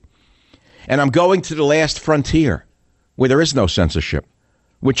don't you? And I'm going to the last frontier where there is no censorship,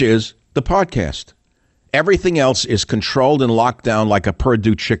 which is the podcast. Everything else is controlled and locked down like a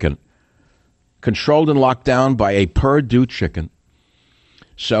Purdue chicken. Controlled and locked down by a Purdue chicken.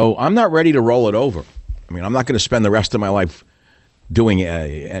 So I'm not ready to roll it over. I mean, I'm not going to spend the rest of my life doing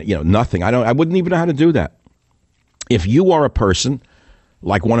nothing. I wouldn't even know how to do that. If you are a person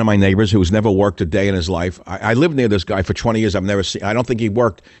like one of my neighbors who's never worked a day in his life. I lived near this guy for 20 years. I've never seen, I don't think he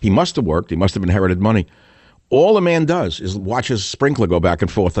worked. He must have worked. He must have inherited money. All a man does is watch his sprinkler go back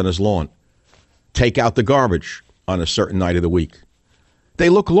and forth on his lawn. Take out the garbage on a certain night of the week. They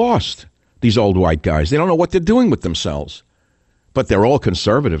look lost, these old white guys. They don't know what they're doing with themselves. But they're all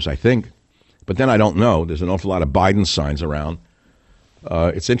conservatives, I think. But then I don't know. There's an awful lot of Biden signs around.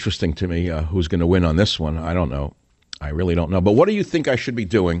 It's interesting to me who's going to win on this one. I don't know. I really don't know. But what do you think I should be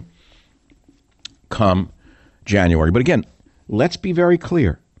doing come January? But again, let's be very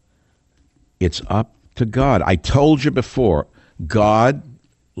clear. It's up to God. I told you before, God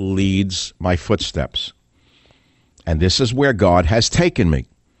leads my footsteps. And this is where God has taken me.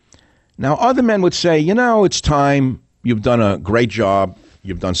 Now, other men would say, it's time. You've done a great job.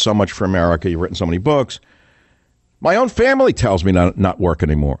 You've done so much for America. You've written so many books. My own family tells me not work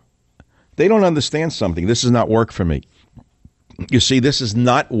anymore. They don't understand something. This is not work for me. You see, this is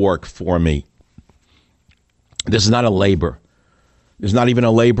not work for me. This is not a labor. It's not even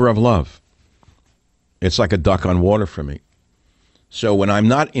a labor of love. It's like a duck on water for me. So when I'm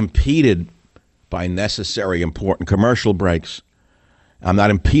not impeded by necessary important commercial breaks, I'm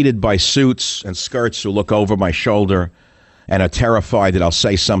not impeded by suits and skirts who look over my shoulder and are terrified that I'll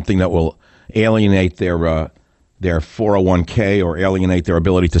say something that will alienate their 401k or alienate their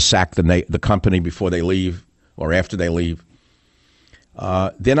ability to sack the company before they leave or after they leave.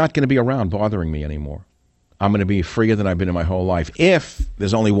 They're not going to be around bothering me anymore. I'm going to be freer than I've been in my whole life. If,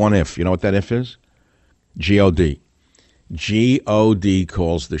 there's only one if. You know what that if is? G-O-D. G-O-D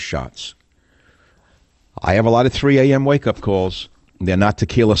calls the shots. I have a lot of 3 a.m. wake-up calls. They're not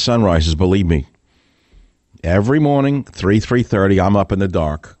tequila sunrises, believe me. Every morning, 3:30, I'm up in the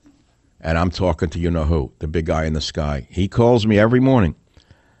dark, and I'm talking to you-know-who, the big guy in the sky. He calls me every morning,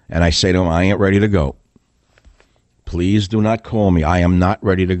 and I say to him, I ain't ready to go. Please do not call me. I am not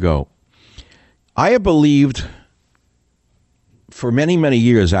ready to go. I have believed for many, many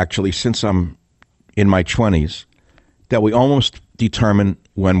years, actually, since I'm in my 20s, that we almost determine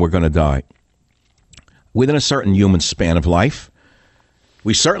when we're going to die. Within a certain human span of life,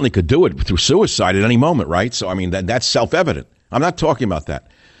 we certainly could do it through suicide at any moment, right? So, I mean, that's self-evident. I'm not talking about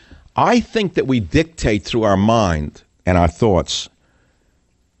that. I think that we dictate through our mind and our thoughts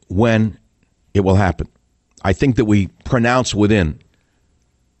when it will happen. I think that we pronounce within.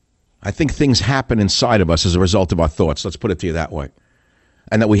 I think things happen inside of us as a result of our thoughts. Let's put it to you that way.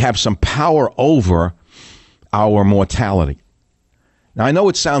 And that we have some power over our mortality. Now, I know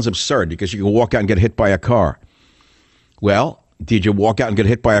it sounds absurd because you can walk out and get hit by a car. Well, did you walk out and get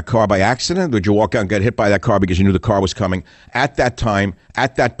hit by a car by accident? Or did you walk out and get hit by that car because you knew the car was coming at that time,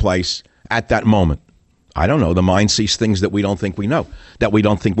 at that place, at that moment? I don't know. The mind sees things that we don't think we know, that we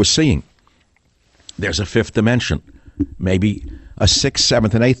don't think we're seeing. There's a fifth dimension, maybe a sixth,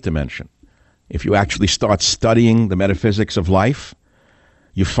 seventh, and eighth dimension. If you actually start studying the metaphysics of life,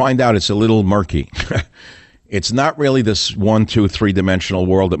 you find out it's a little murky. It's not really this 1, 2, 3-dimensional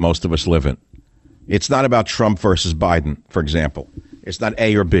world that most of us live in. It's not about Trump versus Biden, for example. It's not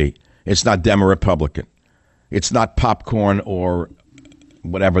A or B. It's not Dem or Republican. It's not popcorn or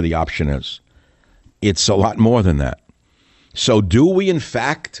whatever the option is. It's a lot more than that. So do we, in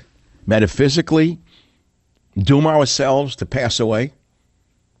fact, metaphysically, doom ourselves to pass away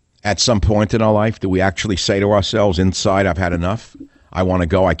at some point in our life? Do we actually say to ourselves inside, I've had enough, I want to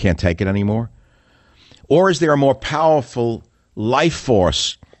go, I can't take it anymore? Or is there a more powerful life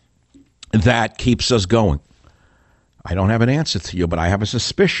force that keeps us going? I don't have an answer to you, but I have a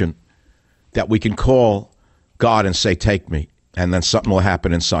suspicion that we can call God and say, take me, and then something will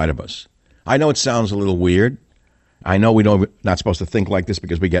happen inside of us. I know it sounds a little weird. I know we're not supposed to think like this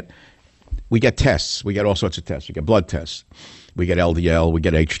because we get tests. We get all sorts of tests. We get blood tests. We get LDL. We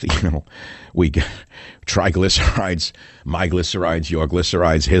get HDL. We get triglycerides, my glycerides, your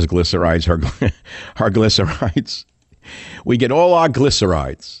glycerides, his glycerides, her glycerides. We get all our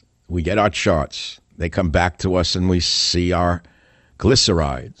glycerides. We get our charts. They come back to us and we see our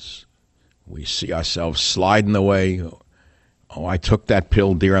glycerides. We see ourselves sliding away. Oh, I took that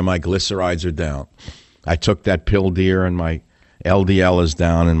pill, dear, and my glycerides are down. I took that pill, dear, and my LDL is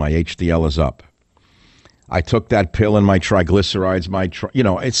down and my HDL is up. I took that pill and my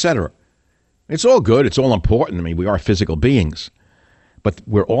triglycerides, et cetera. It's all good. It's all important. I mean, we are physical beings. But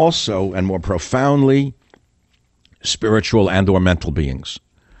we're also, and more profoundly, spiritual and or mental beings.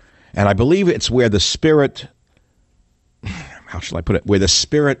 And I believe it's where the spirit, how shall I put it, where the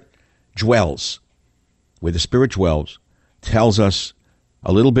spirit dwells, tells us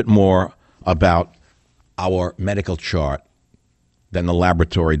a little bit more about our medical chart than the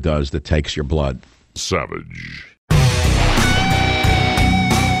laboratory does that takes your blood. Savage.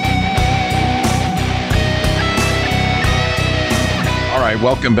 All right,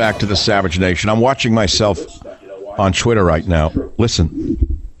 welcome back to the Savage Nation. I'm watching myself on Twitter right now.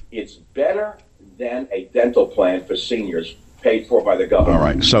 Listen. It's better than a dental plan for seniors paid for by the government. All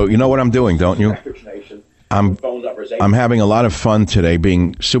right, so you know what I'm doing, don't you? I'm having a lot of fun today,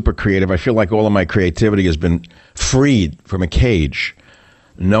 being super creative. I feel like all of my creativity has been freed from a cage,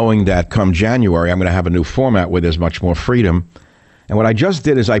 knowing that come January, I'm going to have a new format where there's much more freedom. And what I just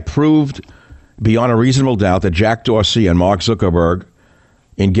did is I proved beyond a reasonable doubt that Jack Dorsey and Mark Zuckerberg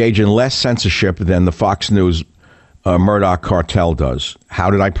engage in less censorship than the Fox News Murdoch cartel does. How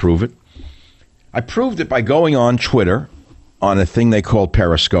did I prove it? I proved it by going on Twitter on a thing they call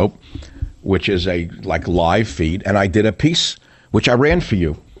Periscope, which is a live feed, and I did a piece which I ran for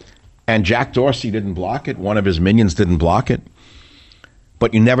you. And Jack Dorsey didn't block it. One of his minions didn't block it.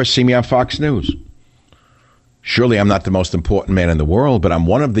 But you never see me on Fox News. Surely I'm not the most important man in the world, but I'm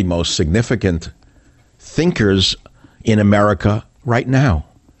one of the most significant thinkers in America right now.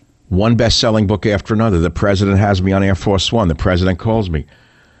 One best-selling book after another. The president has me on Air Force One. The president calls me.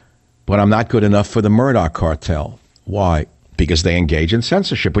 But I'm not good enough for the Murdoch cartel. Why? Because they engage in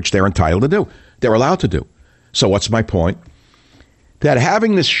censorship, which they're entitled to do. They're allowed to do. So what's my point? That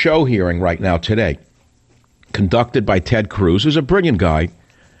having this show hearing right now today, conducted by Ted Cruz, who's a brilliant guy,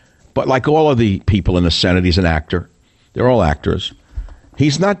 but like all of the people in the Senate, he's an actor. They're all actors.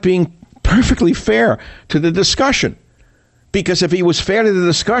 He's not being perfectly fair to the discussion. Because if he was fair to the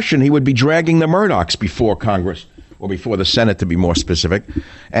discussion, he would be dragging the Murdoch'S before Congress, or before the Senate to be more specific,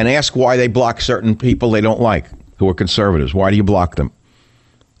 and ask why they block certain people they don't like, who are conservatives. Why do you block them?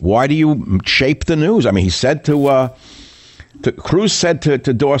 Why do you shape the news? I mean, he said Cruz said to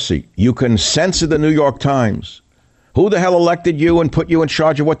Dorsey, you can censor the New York Times. Who the hell elected you and put you in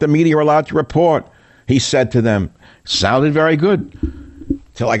charge of what the media are allowed to report? He said to them. Sounded very good,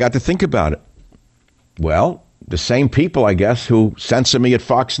 till I got to think about it. Well, the same people, I guess, who censor me at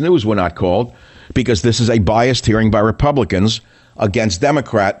Fox News were not called, because this is a biased hearing by Republicans against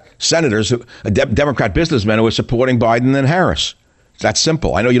Democrat senators, Democrat businessmen who are supporting Biden and Harris. It's that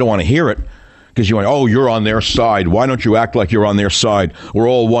simple. I know you don't want to hear it, because you're like, oh, you're on their side. Why don't you act like you're on their side? We're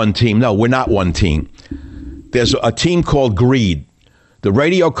all one team. No, we're not one team. There's a team called greed. The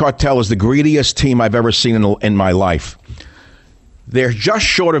radio cartel is the greediest team I've ever seen in my life. They're just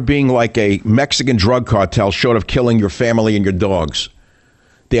short of being like a Mexican drug cartel, short of killing your family and your dogs.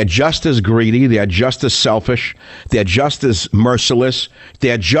 They're just as greedy. They're just as selfish. They're just as merciless.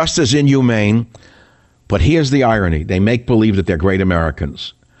 They're just as inhumane. But here's the irony. They make believe that they're great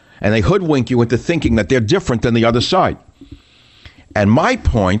Americans. And they hoodwink you into thinking that they're different than the other side. And my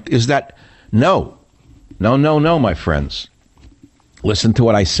point is that no, my friends. Listen to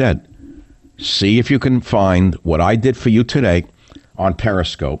what I said. See if you can find what I did for you today on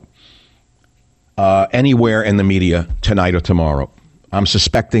Periscope anywhere in the media tonight or tomorrow. I'm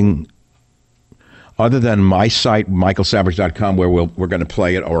suspecting, other than my site, michaelsavage.com, where we're going to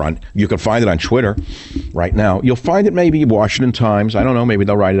play it, or you can find it on Twitter right now. You'll find it maybe Washington Times. I don't know. Maybe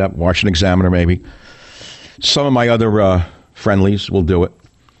they'll write it up. Washington Examiner, maybe. Some of my other friendlies will do it.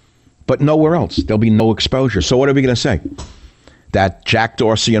 But nowhere else. There'll be no exposure. So what are we going to say? That Jack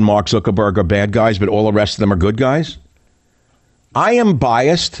Dorsey and Mark Zuckerberg are bad guys, but all the rest of them are good guys? I am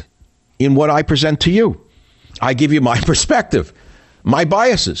biased in what I present to you. I give you my perspective, my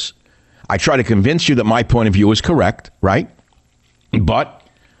biases. I try to convince you that my point of view is correct, right? But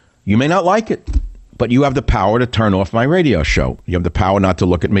you may not like it. But you have the power to turn off my radio show. You have the power not to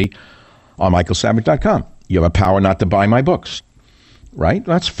look at me on michaelsavage.com. You have a power not to buy my books, right?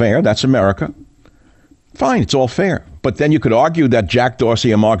 That's fair. That's America. Fine, it's all fair. But then you could argue that Jack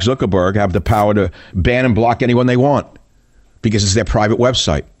Dorsey and Mark Zuckerberg have the power to ban and block anyone they want because it's their private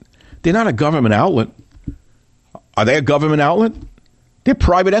website. They're not a government outlet. Are they a government outlet? They're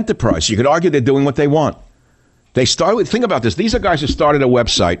private enterprise. You could argue they're doing what they want. Think about this. These are guys who started a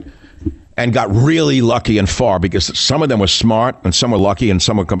website and got really lucky and far because some of them were smart and some were lucky and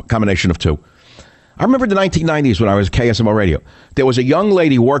some were a combination of two. I remember the 1990s when I was at KSMO Radio. There was a young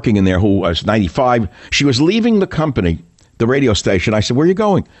lady working in there who was 95. She was leaving the company, the radio station. I said, where are you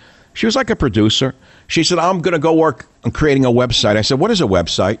going? She was like a producer. She said, I'm going to go work on creating a website. I said, what is a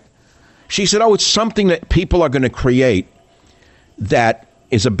website? She said, oh, it's something that people are going to create that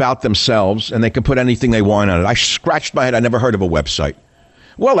is about themselves, and they can put anything they want on it. I scratched my head. I never heard of a website.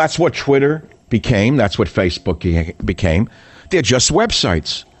 Well, that's what Twitter became. That's what Facebook became. They're just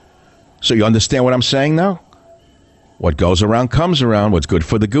websites. So you understand what I'm saying now? What goes around comes around. What's good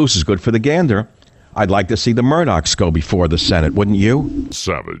for the goose is good for the gander. I'd like to see the Murdoch'S go before the Senate, wouldn't you?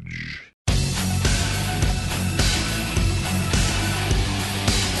 Savage.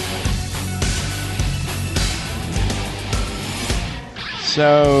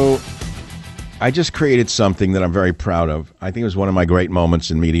 So I just created something that I'm very proud of. I think it was one of my great moments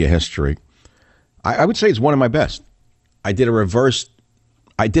in media history. I would say it's one of my best. I did a reverse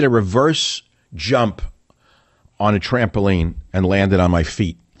jump on a trampoline and landed on my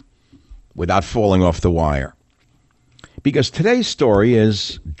feet without falling off the wire. Because today's story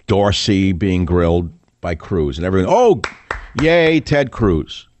is Dorsey being grilled by Cruz and everyone, oh, yay, Ted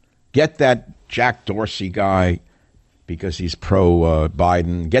Cruz. Get that Jack Dorsey guy because he's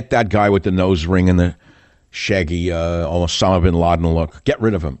pro-Biden. Get that guy with the nose ring and the shaggy Osama bin Laden look. Get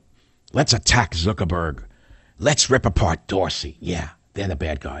rid of him. Let's attack Zuckerberg. Let's rip apart Dorsey. Yeah, they're the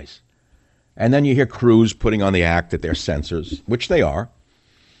bad guys. And then you hear Cruz putting on the act that they're censors, which they are,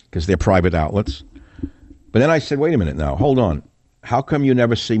 because they're private outlets. But then I said, wait a minute now, hold on. How come you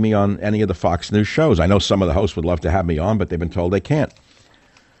never see me on any of the Fox News shows? I know some of the hosts would love to have me on, but they've been told they can't.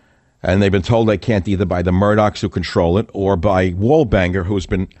 And they've been told they can't either by the Murdoch'S who control it or by Wallbanger, who's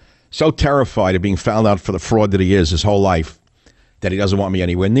been so terrified of being found out for the fraud that he is his whole life that he doesn't want me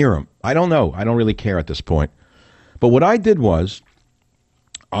anywhere near him. I don't know. I don't really care at this point. But what I did was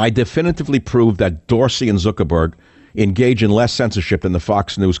I definitively proved that Dorsey and Zuckerberg engage in less censorship than the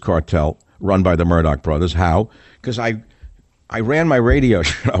Fox News cartel run by the Murdoch brothers. How? Because I ran my radio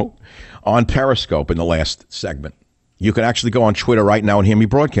show on Periscope in the last segment. You can actually go on Twitter right now and hear me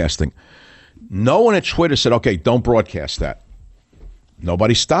broadcasting. No one at Twitter said, okay, don't broadcast that.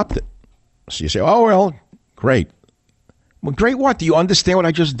 Nobody stopped it. So you say, oh, well, great. Well, great what? Do you understand what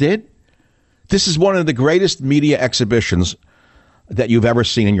I just did? This is one of the greatest media exhibitions that you've ever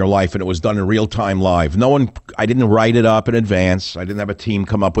seen in your life, and it was done in real time live. I didn't write it up in advance. I didn't have a team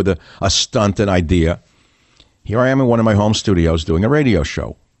come up with a stunt, an idea. Here I am in one of my home studios doing a radio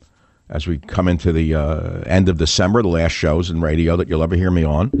show. As we come into the end of December, the last shows in radio that you'll ever hear me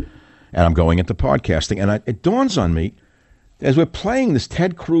on, and I'm going into podcasting. And it dawns on me, as we're playing this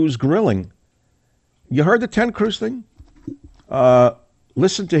Ted Cruz grilling, you heard the Ted Cruz thing?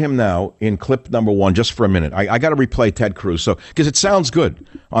 Listen to him now in clip number 1 just for a minute. I got to replay Ted Cruz because it sounds good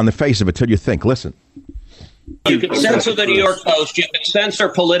on the face of it till you think. Listen. You can censor the New York Post. You can censor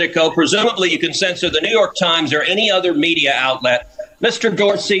Politico. Presumably you can censor the New York Times or any other media outlet. Mr.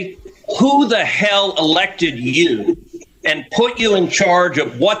 Dorsey, who the hell elected you and put you in charge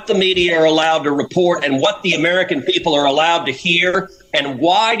of what the media are allowed to report and what the American people are allowed to hear? And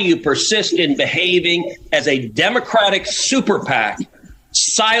why do you persist in behaving as a Democratic super PAC,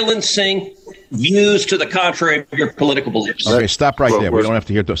 silencing views to the contrary of your political beliefs? Okay, stop right there. We don't have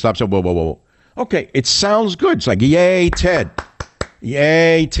to hear. Stop. So, whoa. Okay, it sounds good. It's like, yay, Ted.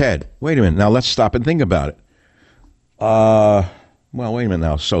 Yay, Ted. Wait a minute. Now, let's stop and think about it. Well, wait a minute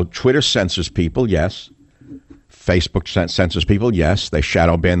now. So Twitter censors people, yes. Facebook censors people, yes. They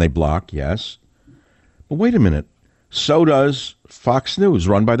shadow ban, they block, yes. But wait a minute. So does Fox News,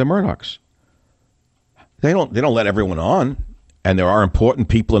 run by the Murdoch'S. They don't let everyone on. And there are important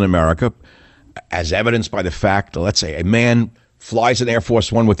people in America, as evidenced by the fact that, let's say, a man flies an Air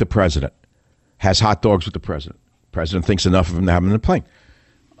Force One with the president, has hot dogs with the president. President thinks enough of him to have him in the plane.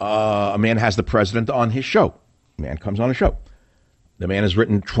 A man has the president on his show. Man comes on a show. The man has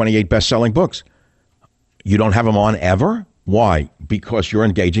written 28 best-selling books. You don't have him on ever? Why? Because you're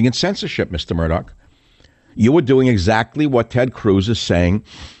engaging in censorship, Mr. Murdoch. You were doing exactly what Ted Cruz is saying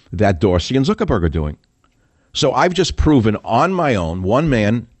that Dorsey and Zuckerberg are doing. So I've just proven on my own, one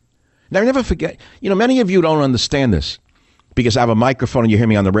man. Now, never forget, many of you don't understand this because I have a microphone and you hear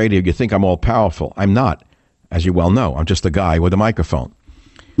me on the radio. You think I'm all powerful. I'm not, as you well know. I'm just a guy with a microphone.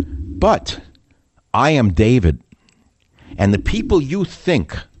 But I am David. And the people you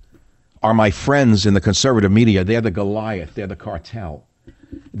think are my friends in the conservative media, they're the Goliath. They're the cartel.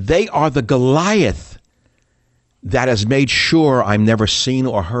 They are the Goliath that has made sure I'm never seen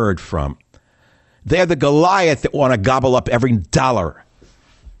or heard from. They're the Goliath that want to gobble up every dollar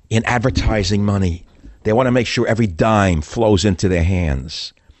in advertising money. They want to make sure every dime flows into their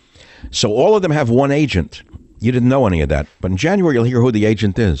hands. So all of them have one agent. You didn't know any of that. But in January, you'll hear who the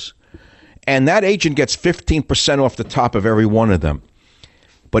agent is. And that agent gets 15% off the top of every one of them.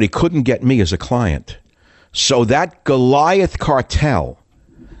 But he couldn't get me as a client. So that Goliath cartel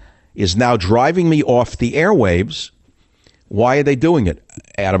is now driving me off the airwaves. Why are they doing it?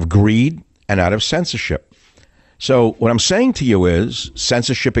 Out of greed and out of censorship. So what I'm saying to you is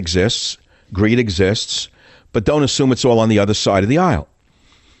censorship exists, greed exists, but don't assume it's all on the other side of the aisle.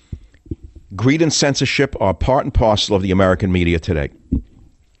 Greed and censorship are part and parcel of the American media today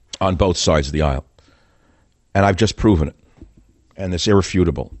on both sides of the aisle. And I've just proven it. And it's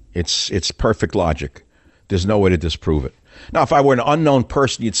irrefutable. It's perfect logic. There's no way to disprove it. Now, if I were an unknown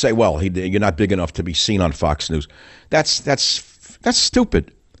person, you'd say, well, you're not big enough to be seen on Fox News. That's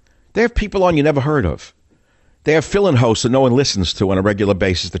stupid. They have people on you never heard of. They have fill-in hosts that no one listens to on a regular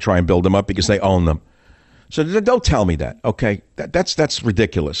basis to try and build them up because they own them. So don't tell me that, okay? That's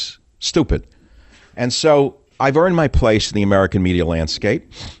ridiculous. Stupid. And so I've earned my place in the American media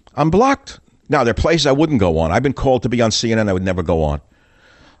landscape. I'm blocked. Now, there are places I wouldn't go on. I've been called to be on CNN. I would never go on.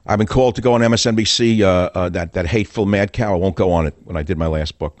 I've been called to go on MSNBC, that hateful Mad Cow. I won't go on it when I did my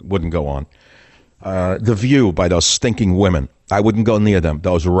last book. Wouldn't go on. The View by those stinking women. I wouldn't go near them.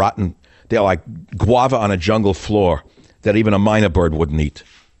 Those rotten, they're like guava on a jungle floor that even a minor bird wouldn't eat.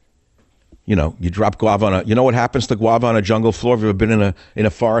 You drop guava on you know what happens to guava on a jungle floor? Have you ever been in a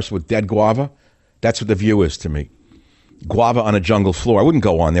forest with dead guava? That's what The View is to me. Guava on a jungle floor. I wouldn't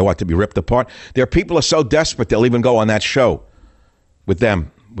go on there. What, to be ripped apart? There are people who are so desperate they'll even go on that show with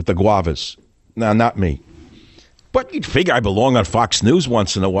them, with the guavas. No, not me. But you'd figure I belong on Fox News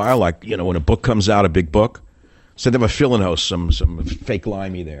once in a while, like, when a book comes out, a big book. So they have a fill-in host, some fake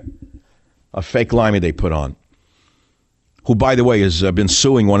limey there. a fake limey they put on, who, by the way, has been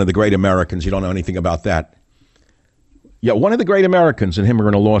suing one of the great Americans. You don't know anything about that. Yeah, one of the great Americans and him are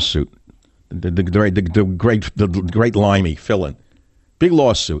in a lawsuit. The great limey fill-in. Big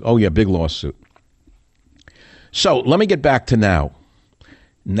lawsuit. Oh, yeah, big lawsuit. So let me get back to now.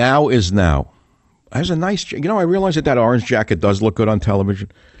 Now is now. Has a nice, I realize that orange jacket does look good on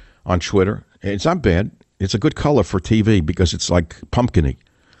television, on Twitter. It's not bad. It's a good color for TV because it's like pumpkin-y.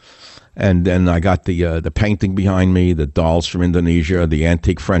 And then I got the painting behind me, the dolls from Indonesia, the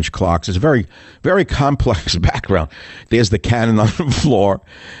antique French clocks. It's a very, very complex background. There's the cannon on the floor.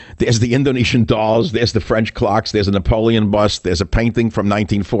 There's the Indonesian dolls. There's the French clocks. There's a Napoleon bust. There's a painting from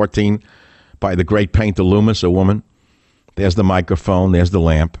 1914 by the great painter Loomis, a woman. There's the microphone. There's the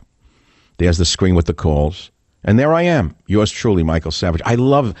lamp. There's the screen with the calls. And there I am, yours truly, Michael Savage. I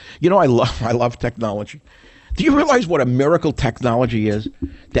love technology. Do you realize what a miracle technology is?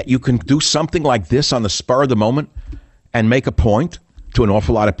 That you can do something like this on the spur of the moment and make a point to an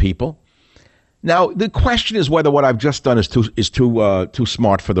awful lot of people. Now, the question is whether what I've just done is too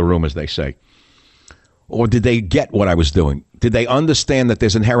smart for the room, as they say. Or did they get what I was doing? Did they understand that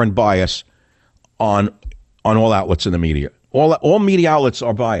there's inherent bias on all outlets in the media? All media outlets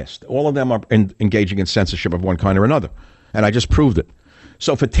are biased. All of them are engaging in censorship of one kind or another. And I just proved it.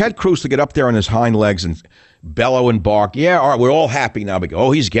 So for Ted Cruz to get up there on his hind legs and bellow and bark, yeah, all right, we're all happy now.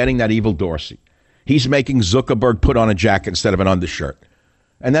 Oh, he's getting that evil Dorsey. He's making Zuckerberg put on a jacket instead of an undershirt.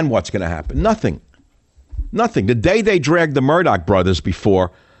 And then what's going to happen? Nothing. The day they drag the Murdoch brothers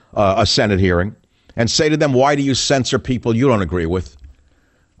before a Senate hearing and say to them, why do you censor people you don't agree with?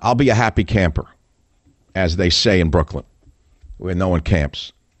 I'll be a happy camper, as they say in Brooklyn, where no one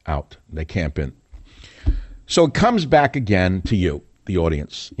camps out. They camp in. So it comes back again to you, the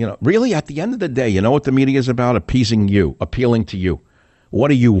audience. Really, at the end of the day, you know what the media is about? Appeasing you, appealing to you. What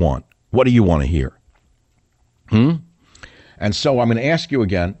do you want? What do you want to hear? And so I'm going to ask you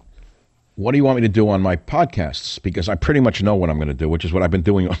again, what do you want me to do on my podcasts? Because I pretty much know what I'm going to do, which is what I've been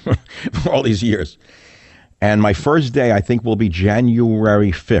doing for all these years. And my first day, I think, will be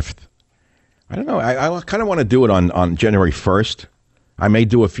January 5th. I don't know. I kind of want to do it on January 1st. I may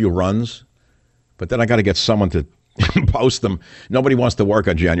do a few runs, but then I got to get someone to post them. Nobody wants to work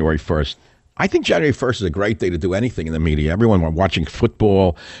on January 1st. I think January 1st is a great day to do anything in the media. Everyone watching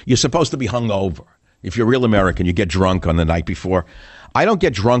football. You're supposed to be hungover. If you're a real American, you get drunk on the night before. I don't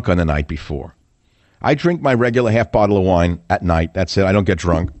get drunk on the night before. I drink my regular half bottle of wine at night. That's it. I don't get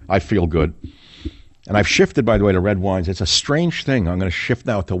drunk. I feel good. And I've shifted, by the way, to red wines. It's a strange thing. I'm going to shift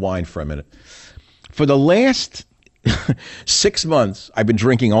now to wine for a minute. For the last 6 months, I've been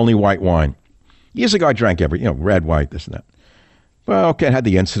drinking only white wine. Years ago, I drank red, white, this and that. Well, okay, I had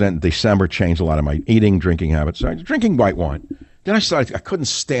the incident in December, changed a lot of my drinking habits. So I was drinking white wine. Then I couldn't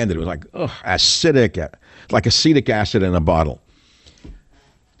stand it. It was like, acidic, like acetic acid in a bottle.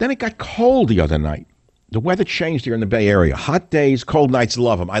 Then it got cold the other night. The weather changed here in the Bay Area. Hot days, cold nights,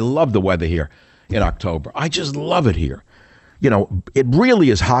 love them. I love the weather here in October. I just love it here. It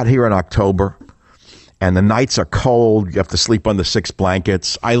really is hot here in October, and the nights are cold. You have to sleep under 6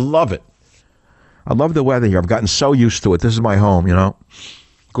 blankets. I love it. I love the weather here. I've gotten so used to it. This is my home,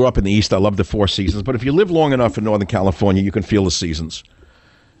 Grew up in the East. I love the 4 seasons. But if you live long enough in Northern California, you can feel the seasons.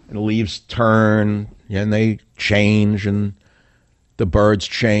 And the leaves turn, and they change, and the birds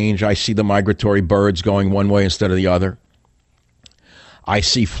change. I see the migratory birds going one way instead of the other. I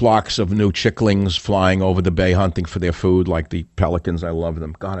see flocks of new chicklings flying over the bay hunting for their food, like the pelicans. I love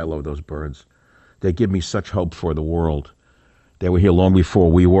them. God, I love those birds. They give me such hope for the world. They were here long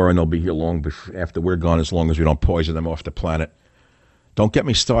before we were, and they'll be here long after we're gone, as long as we don't poison them off the planet. Don't get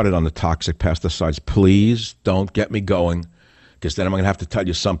me started on the toxic pesticides. Please don't get me going, because then I'm going to have to tell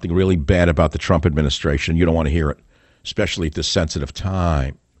you something really bad about the Trump administration. You don't want to hear it, especially at this sensitive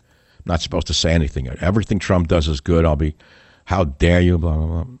time. I'm not supposed to say anything. Everything Trump does is good. I'll be, how dare you, blah,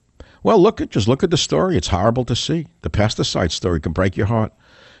 blah, blah. Well, just look at the story. It's horrible to see. The pesticide story can break your heart.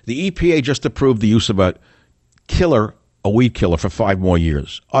 The EPA just approved the use of a weed killer for 5 more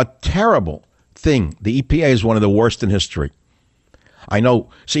years. A terrible thing. The EPA is one of the worst in history. I know.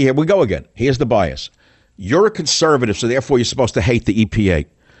 See, here we go again. Here's the bias. You're a conservative, so therefore you're supposed to hate the EPA.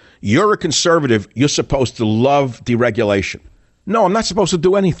 You're a conservative. You're supposed to love deregulation. No, I'm not supposed to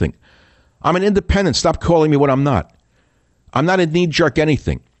do anything. I'm an independent. Stop calling me what I'm not. I'm not a knee-jerk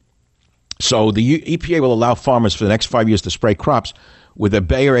anything. So the EPA will allow farmers for the next 5 years to spray crops with a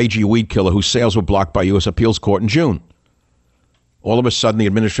Bayer AG weed killer whose sales were blocked by U.S. Appeals Court in June. All of a sudden, the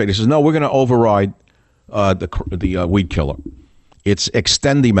administrator says, no, we're going to override the weed killer. It's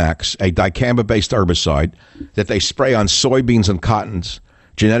Extendimax, a dicamba-based herbicide that they spray on soybeans and cottons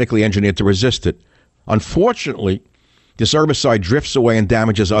genetically engineered to resist it. Unfortunately, this herbicide drifts away and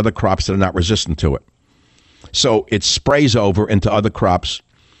damages other crops that are not resistant to it. So it sprays over into other crops,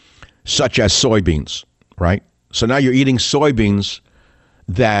 such as soybeans, right? So now you're eating soybeans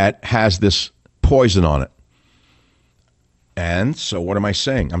that has this poison on it. And so what am I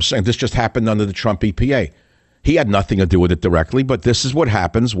saying? I'm saying this just happened under the Trump EPA. He had nothing to do with it directly, but this is what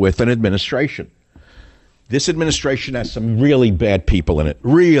happens with an administration. This administration has some really bad people in it,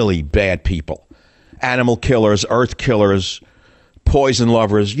 really bad people. Animal killers, earth killers, poison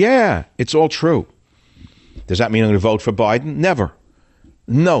lovers. Yeah, it's all true. Does that mean I'm going to vote for Biden? Never.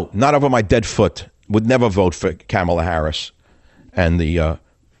 No, not over my dead foot. Would never vote for Kamala Harris, and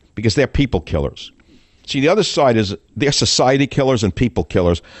because they're people killers. See, the other side is they're society killers and people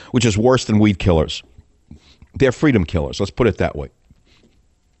killers, which is worse than weed killers. They're freedom killers. Let's put it that way.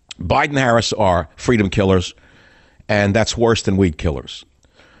 Biden and Harris are freedom killers, and that's worse than weed killers.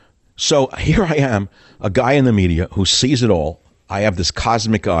 So here I am, a guy in the media who sees it all. I have this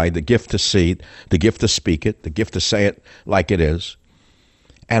cosmic eye, the gift to see it, the gift to speak it, the gift to say it like it is.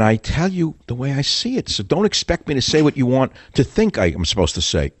 And I tell you the way I see it. So don't expect me to say what you want to think I am supposed to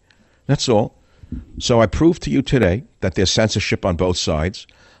say. That's all. So I proved to you today that there's censorship on both sides.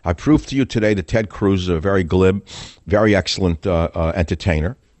 I proved to you today that Ted Cruz is a very glib, very excellent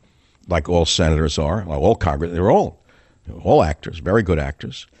entertainer, like all senators are, like all Congress. They're all actors, very good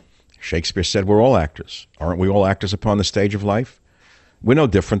actors. Shakespeare said we're all actors. Aren't we all actors upon the stage of life? We're no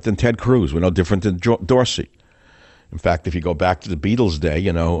different than Ted Cruz. We're no different than Dorsey. In fact, if you go back to the Beatles' day,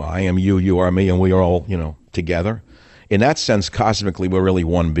 I am you, you are me, and we are all, together. In that sense, cosmically, we're really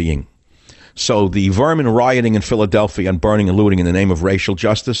one being. So the vermin rioting in Philadelphia and burning and looting in the name of racial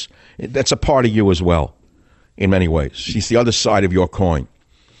justice, that's a part of you as well, in many ways. She's the other side of your coin.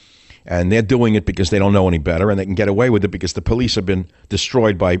 And they're doing it because they don't know any better, and they can get away with it because the police have been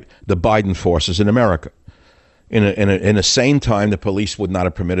destroyed by the Biden forces in America. In a sane time, the police would not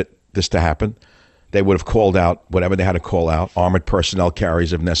have permitted this to happen. They would have called out whatever they had to call out, armored personnel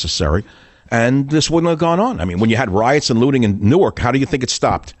carriers if necessary, and this wouldn't have gone on. I mean, when you had riots and looting in Newark, how do you think it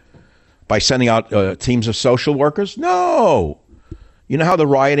stopped? By sending out teams of social workers? No. You know how the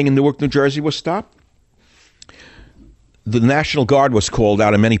rioting in Newark, New Jersey was stopped? The National Guard was called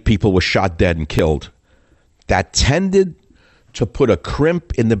out and many people were shot dead and killed. That tended to put a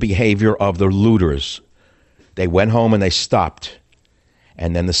crimp in the behavior of the looters. They went home and they stopped.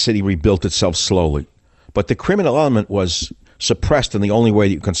 And then the city rebuilt itself slowly. But the criminal element was suppressed in the only way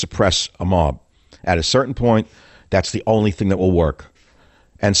that you can suppress a mob. At a certain point, that's the only thing that will work.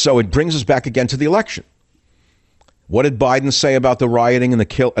 And so it brings us back again to the election. What did Biden say about the rioting and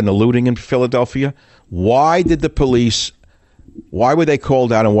the looting in Philadelphia? Why did the police, why were they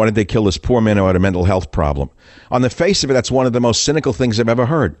called out and why did they kill this poor man who had a mental health problem? On the face of it, that's one of the most cynical things I've ever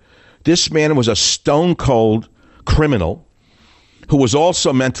heard. This man was a stone-cold criminal who was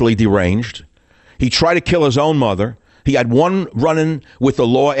also mentally deranged. He tried to kill his own mother. He had one run-in with the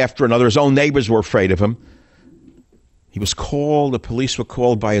law after another. His own neighbors were afraid of him. He was called, the police were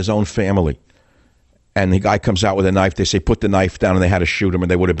called by his own family. And the guy comes out with a knife. They say, put the knife down, and they had to shoot him, and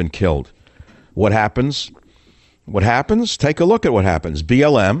they would have been killed. What happens? What happens? Take a look at what happens.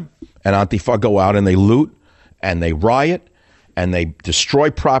 BLM and Antifa go out, and they loot, and they riot, and they destroy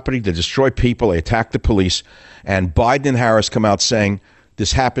property, they destroy people, they attack the police. And Biden and Harris come out saying,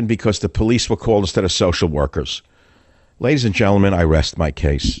 this happened because the police were called instead of social workers. Ladies and gentlemen, I rest my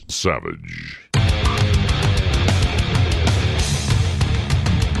case. Savage.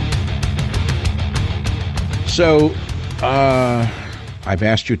 So, I've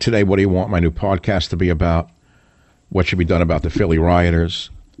asked you today, what do you want my new podcast to be about? What should be done about the Philly rioters?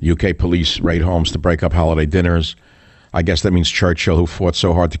 UK police raid homes to break up holiday dinners. I guess that means Churchill, who fought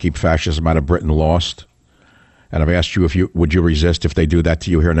so hard to keep fascism out of Britain, lost. And I've asked you, would you resist if they do that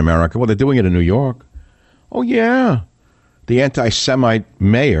to you here in America? Well, they're doing it in New York. Oh, yeah. The anti-Semite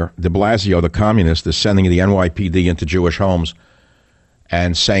mayor, de Blasio, the communist, is sending the NYPD into Jewish homes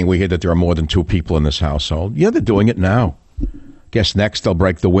and saying, we hear that there are more than 2 people in this household. Yeah, they're doing it now. Guess next they'll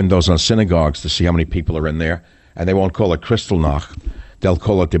break the windows on synagogues to see how many people are in there. And they won't call it Kristallnacht. They'll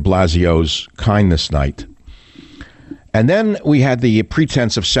call it de Blasio's Kindness Night. And then we had the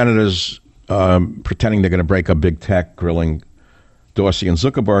pretense of senators pretending they're going to break up big tech, grilling Dorsey and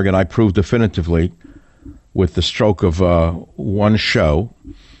Zuckerberg. And I proved definitively with the stroke of one show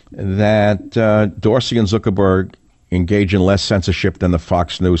that Dorsey and Zuckerberg engage in less censorship than the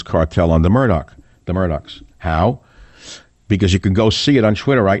Fox News cartel on the Murdoch'S. How? Because you can go see it on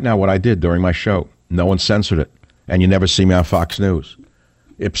Twitter right now, what I did during my show. No one censored it. And you never see me on Fox News.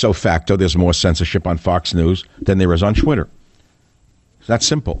 Ipso facto, there's more censorship on Fox News than there is on Twitter. It's that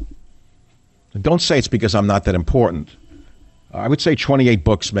simple. Don't say it's because I'm not that important. I would say 28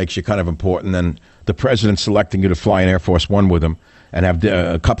 books makes you kind of important, and the president selecting you to fly in Air Force One with him and have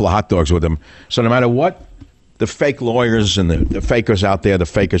a couple of hot dogs with him. So no matter what the fake lawyers and the fakers out there, the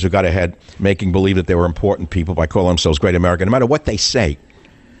fakers who got ahead making believe that they were important people by calling themselves Great America, no matter what they say,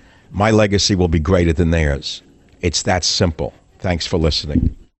 my legacy will be greater than theirs. It's that simple. Thanks for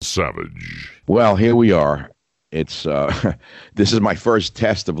listening. Savage. Well, here we are. It's this is my first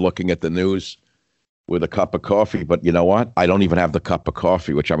test of looking at the news with a cup of coffee, but you know what? I don't even have the cup of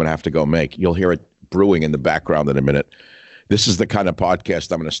coffee, which I'm going to have to go make. You'll hear it brewing in the background in a minute. This is the kind of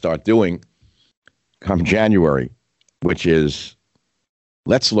podcast I'm going to start doing come January, which is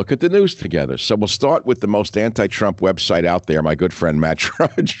let's look at the news together. So we'll start with the most anti-Trump website out there, my good friend Matt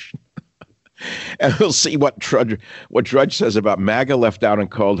Drudge. And we'll see what Drudge says about MAGA left out in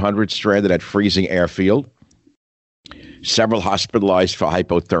cold, 100 stranded at freezing airfield. Several hospitalized for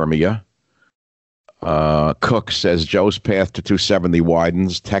hypothermia. Cook says Joe's path to 270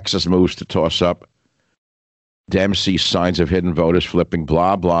 widens. Texas moves to toss up. Dempsey signs of hidden voters flipping.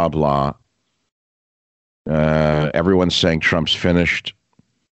 Blah, blah, blah. Everyone's saying Trump's finished.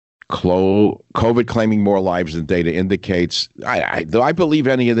 COVID claiming more lives than data indicates. Do I believe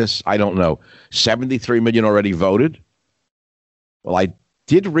any of this? I don't know. 73 million already voted. Well, I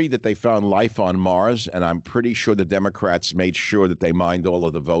did read that they found life on Mars, and I'm pretty sure the Democrats made sure that they mined all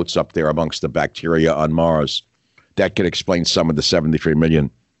of the votes up there amongst the bacteria on Mars. That could explain some of the 73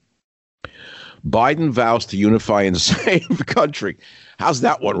 million. Biden vows to unify and save the country. How's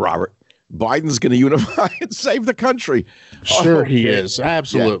that one, Robert? Biden's going to unify and save the country. Sure, he is.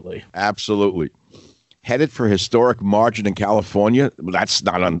 Absolutely. Yeah, absolutely. Headed for historic margin in California. That's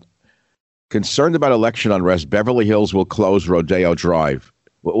not concerned about election unrest. Beverly Hills will close Rodeo Drive.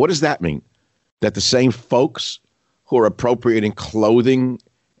 What does that mean? That the same folks who are appropriating clothing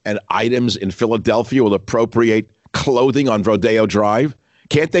and items in Philadelphia will appropriate clothing on Rodeo Drive?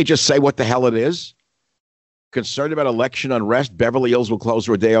 Can't they just say what the hell it is? Concerned about election unrest, Beverly Hills will close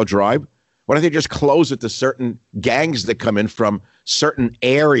Rodeo Drive. Why don't they just close it to certain gangs that come in from certain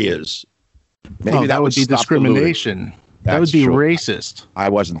areas? Maybe that would be discrimination. That would be racist. I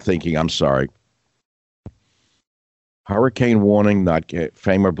wasn't thinking. I'm sorry. Hurricane warning, not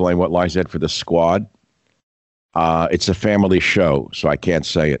fame or blame. What lies ahead for the squad? It's a family show, so I can't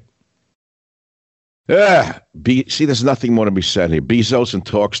say it. See, there's nothing more to be said here. Bezos in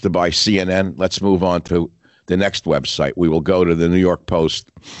talks to buy CNN. Let's move on to the next website. We will go to the New York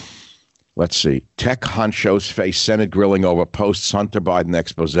Post. Let's see. Tech honchos face Senate grilling over posts Hunter Biden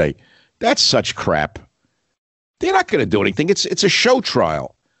expose. That's such crap. They're not going to do anything. It's a show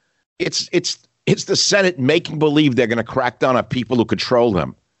trial. It's the Senate making believe they're going to crack down on people who control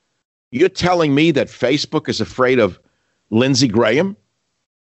them. You're telling me that Facebook is afraid of Lindsey Graham?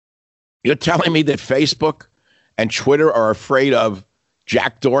 You're telling me that Facebook and Twitter are afraid of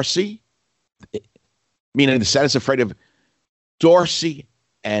Jack Dorsey? Meaning the Senate's afraid of Dorsey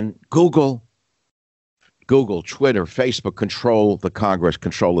and Google, Twitter, Facebook control the Congress,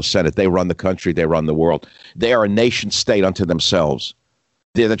 control the Senate. They run the country. They run the world. They are a nation state unto themselves.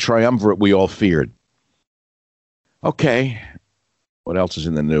 They're the triumvirate we all feared. Okay. What else is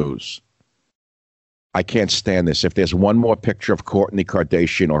in the news? I can't stand this. If there's one more picture of Kourtney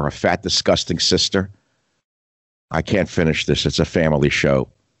Kardashian or her fat, disgusting sister, I can't finish this. It's a family show.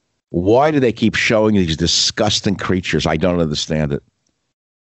 Why do they keep showing these disgusting creatures? I don't understand it.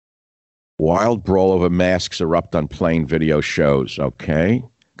 Wild brawl over masks erupt on plane video shows. Okay.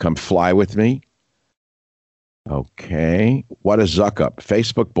 Come fly with me. Okay. What a zuck up.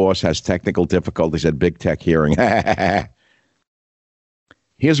 Facebook boss has technical difficulties at big tech hearing.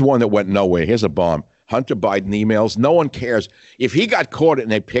 Here's one that went nowhere. Here's a bomb. Hunter Biden emails. No one cares. If he got caught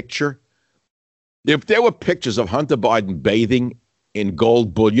in a picture, if there were pictures of Hunter Biden bathing in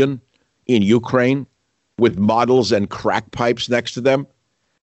gold bullion in Ukraine with models and crack pipes next to them,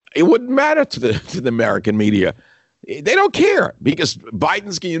 it wouldn't matter to the American media. They don't care because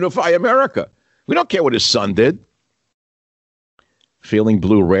Biden's going to unify America. We don't care what his son did. Feeling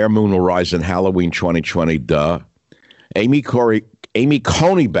blue, rare moon will rise in Halloween 2020. Duh. Amy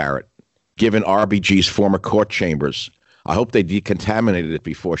Coney Barrett given RBG's former court chambers. I hope they decontaminated it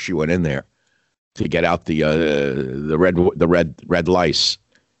before she went in there to get out the red lice.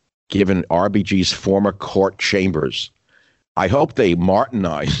 Given RBG's former court chambers. I hope they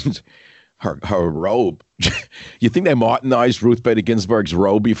Martinized her robe. You think they Martinized Ruth Bader Ginsburg's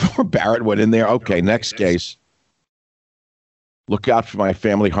robe before Barrett went in there? Okay, next case. Look out for my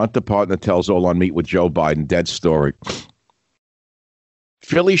family. Hunter partner tells all on meet with Joe Biden. Dead story.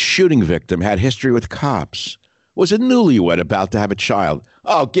 Philly shooting victim had history with cops. was a newlywed about to have a child.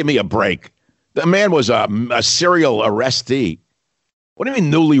 Oh, give me a break. The man was a serial arrestee. What do you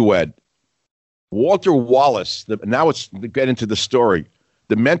mean newlywed? Walter Wallace. Now let's get into the story.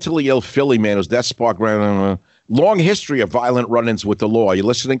 The mentally ill Philly man whose death sparked long history of violent run-ins with the law. Are you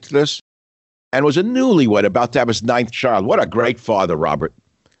listening to this? And was a newlywed about to have his 9th child. What a great father, Robert.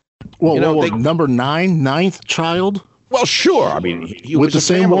 Well, number 9th child? Well, sure. I mean, he with was the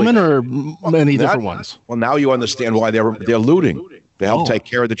same woman or many different ones? Well, now you understand why they're looting. They help take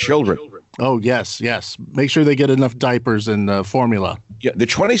care of the children. Oh, yes. Make sure they get enough diapers and formula. Yeah, the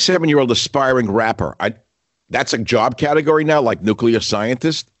 27-year-old aspiring rapper. That's a job category now, like nuclear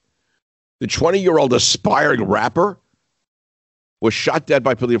scientist. The 20-year-old aspiring rapper was shot dead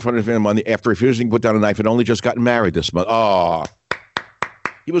by police in front of him after refusing to put down a knife and only just gotten married this month. Oh,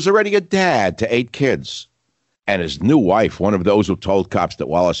 he was already a dad to 8 kids. And his new wife, one of those who told cops that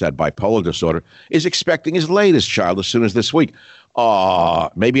Wallace had bipolar disorder, is expecting his latest child as soon as this week.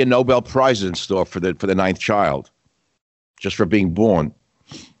 Maybe a Nobel Prize in store for the 9th child, just for being born.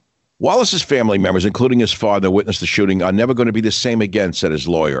 Wallace's family members, including his father, who witnessed the shooting, are never going to be the same again, said his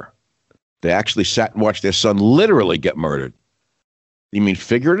lawyer. They actually sat and watched their son literally get murdered. You mean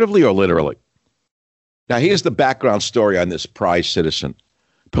figuratively or literally? Now, here's the background story on this prize citizen.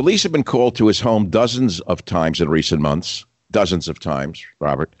 Police have been called to his home dozens of times in recent months. Dozens of times,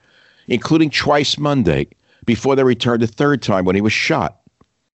 Robert, including twice Monday, before they returned a 3rd time when he was shot.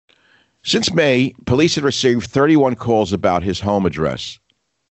 Since May, police had received 31 calls about his home address,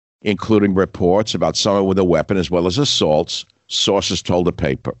 including reports about someone with a weapon as well as assaults, sources told the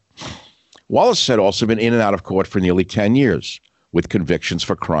paper. Wallace had also been in and out of court for nearly 10 years, with convictions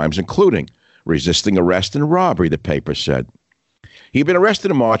for crimes including resisting arrest and robbery, the paper said. He'd been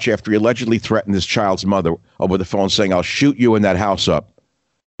arrested in March after he allegedly threatened his child's mother over the phone, saying, "I'll shoot you and that house up,"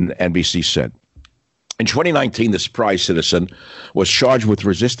 NBC said. In 2019, this prize citizen was charged with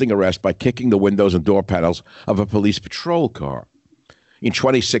resisting arrest by kicking the windows and door panels of a police patrol car. In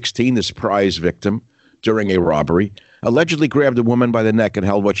 2016, this prize victim, during a robbery, allegedly grabbed a woman by the neck and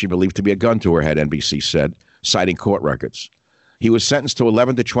held what she believed to be a gun to her head, NBC said, citing court records. He was sentenced to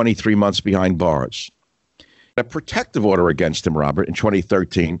 11 to 23 months behind bars. A protective order against him, Robert, in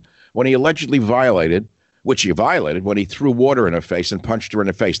 2013, when he allegedly violated when he threw water in her face and punched her in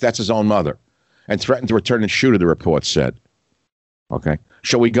the face. That's his own mother. And threatened to return and shoot her, the report said. Okay.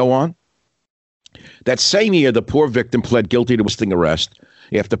 Shall we go on? That same year, the poor victim pled guilty to resisting arrest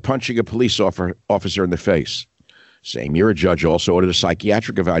after punching a police officer in the face. Same year, a judge also ordered a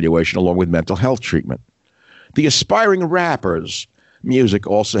psychiatric evaluation along with mental health treatment. The aspiring rapper's music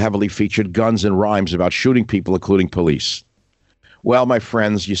also heavily featured guns and rhymes about shooting people, including police. Well, my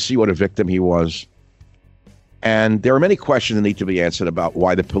friends, you see what a victim he was. And there are many questions that need to be answered about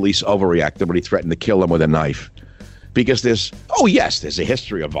why the police overreacted when he threatened to kill him with a knife. Because there's a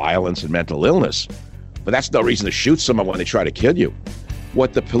history of violence and mental illness, but that's no reason to shoot someone when they try to kill you.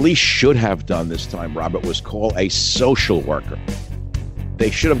 What the police should have done this time, Robert, was call a social worker. They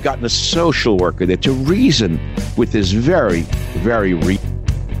should have gotten a social worker there to reason with this very, very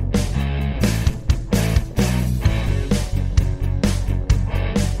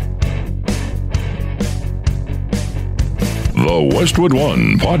The Westwood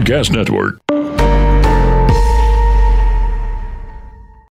One Podcast Network.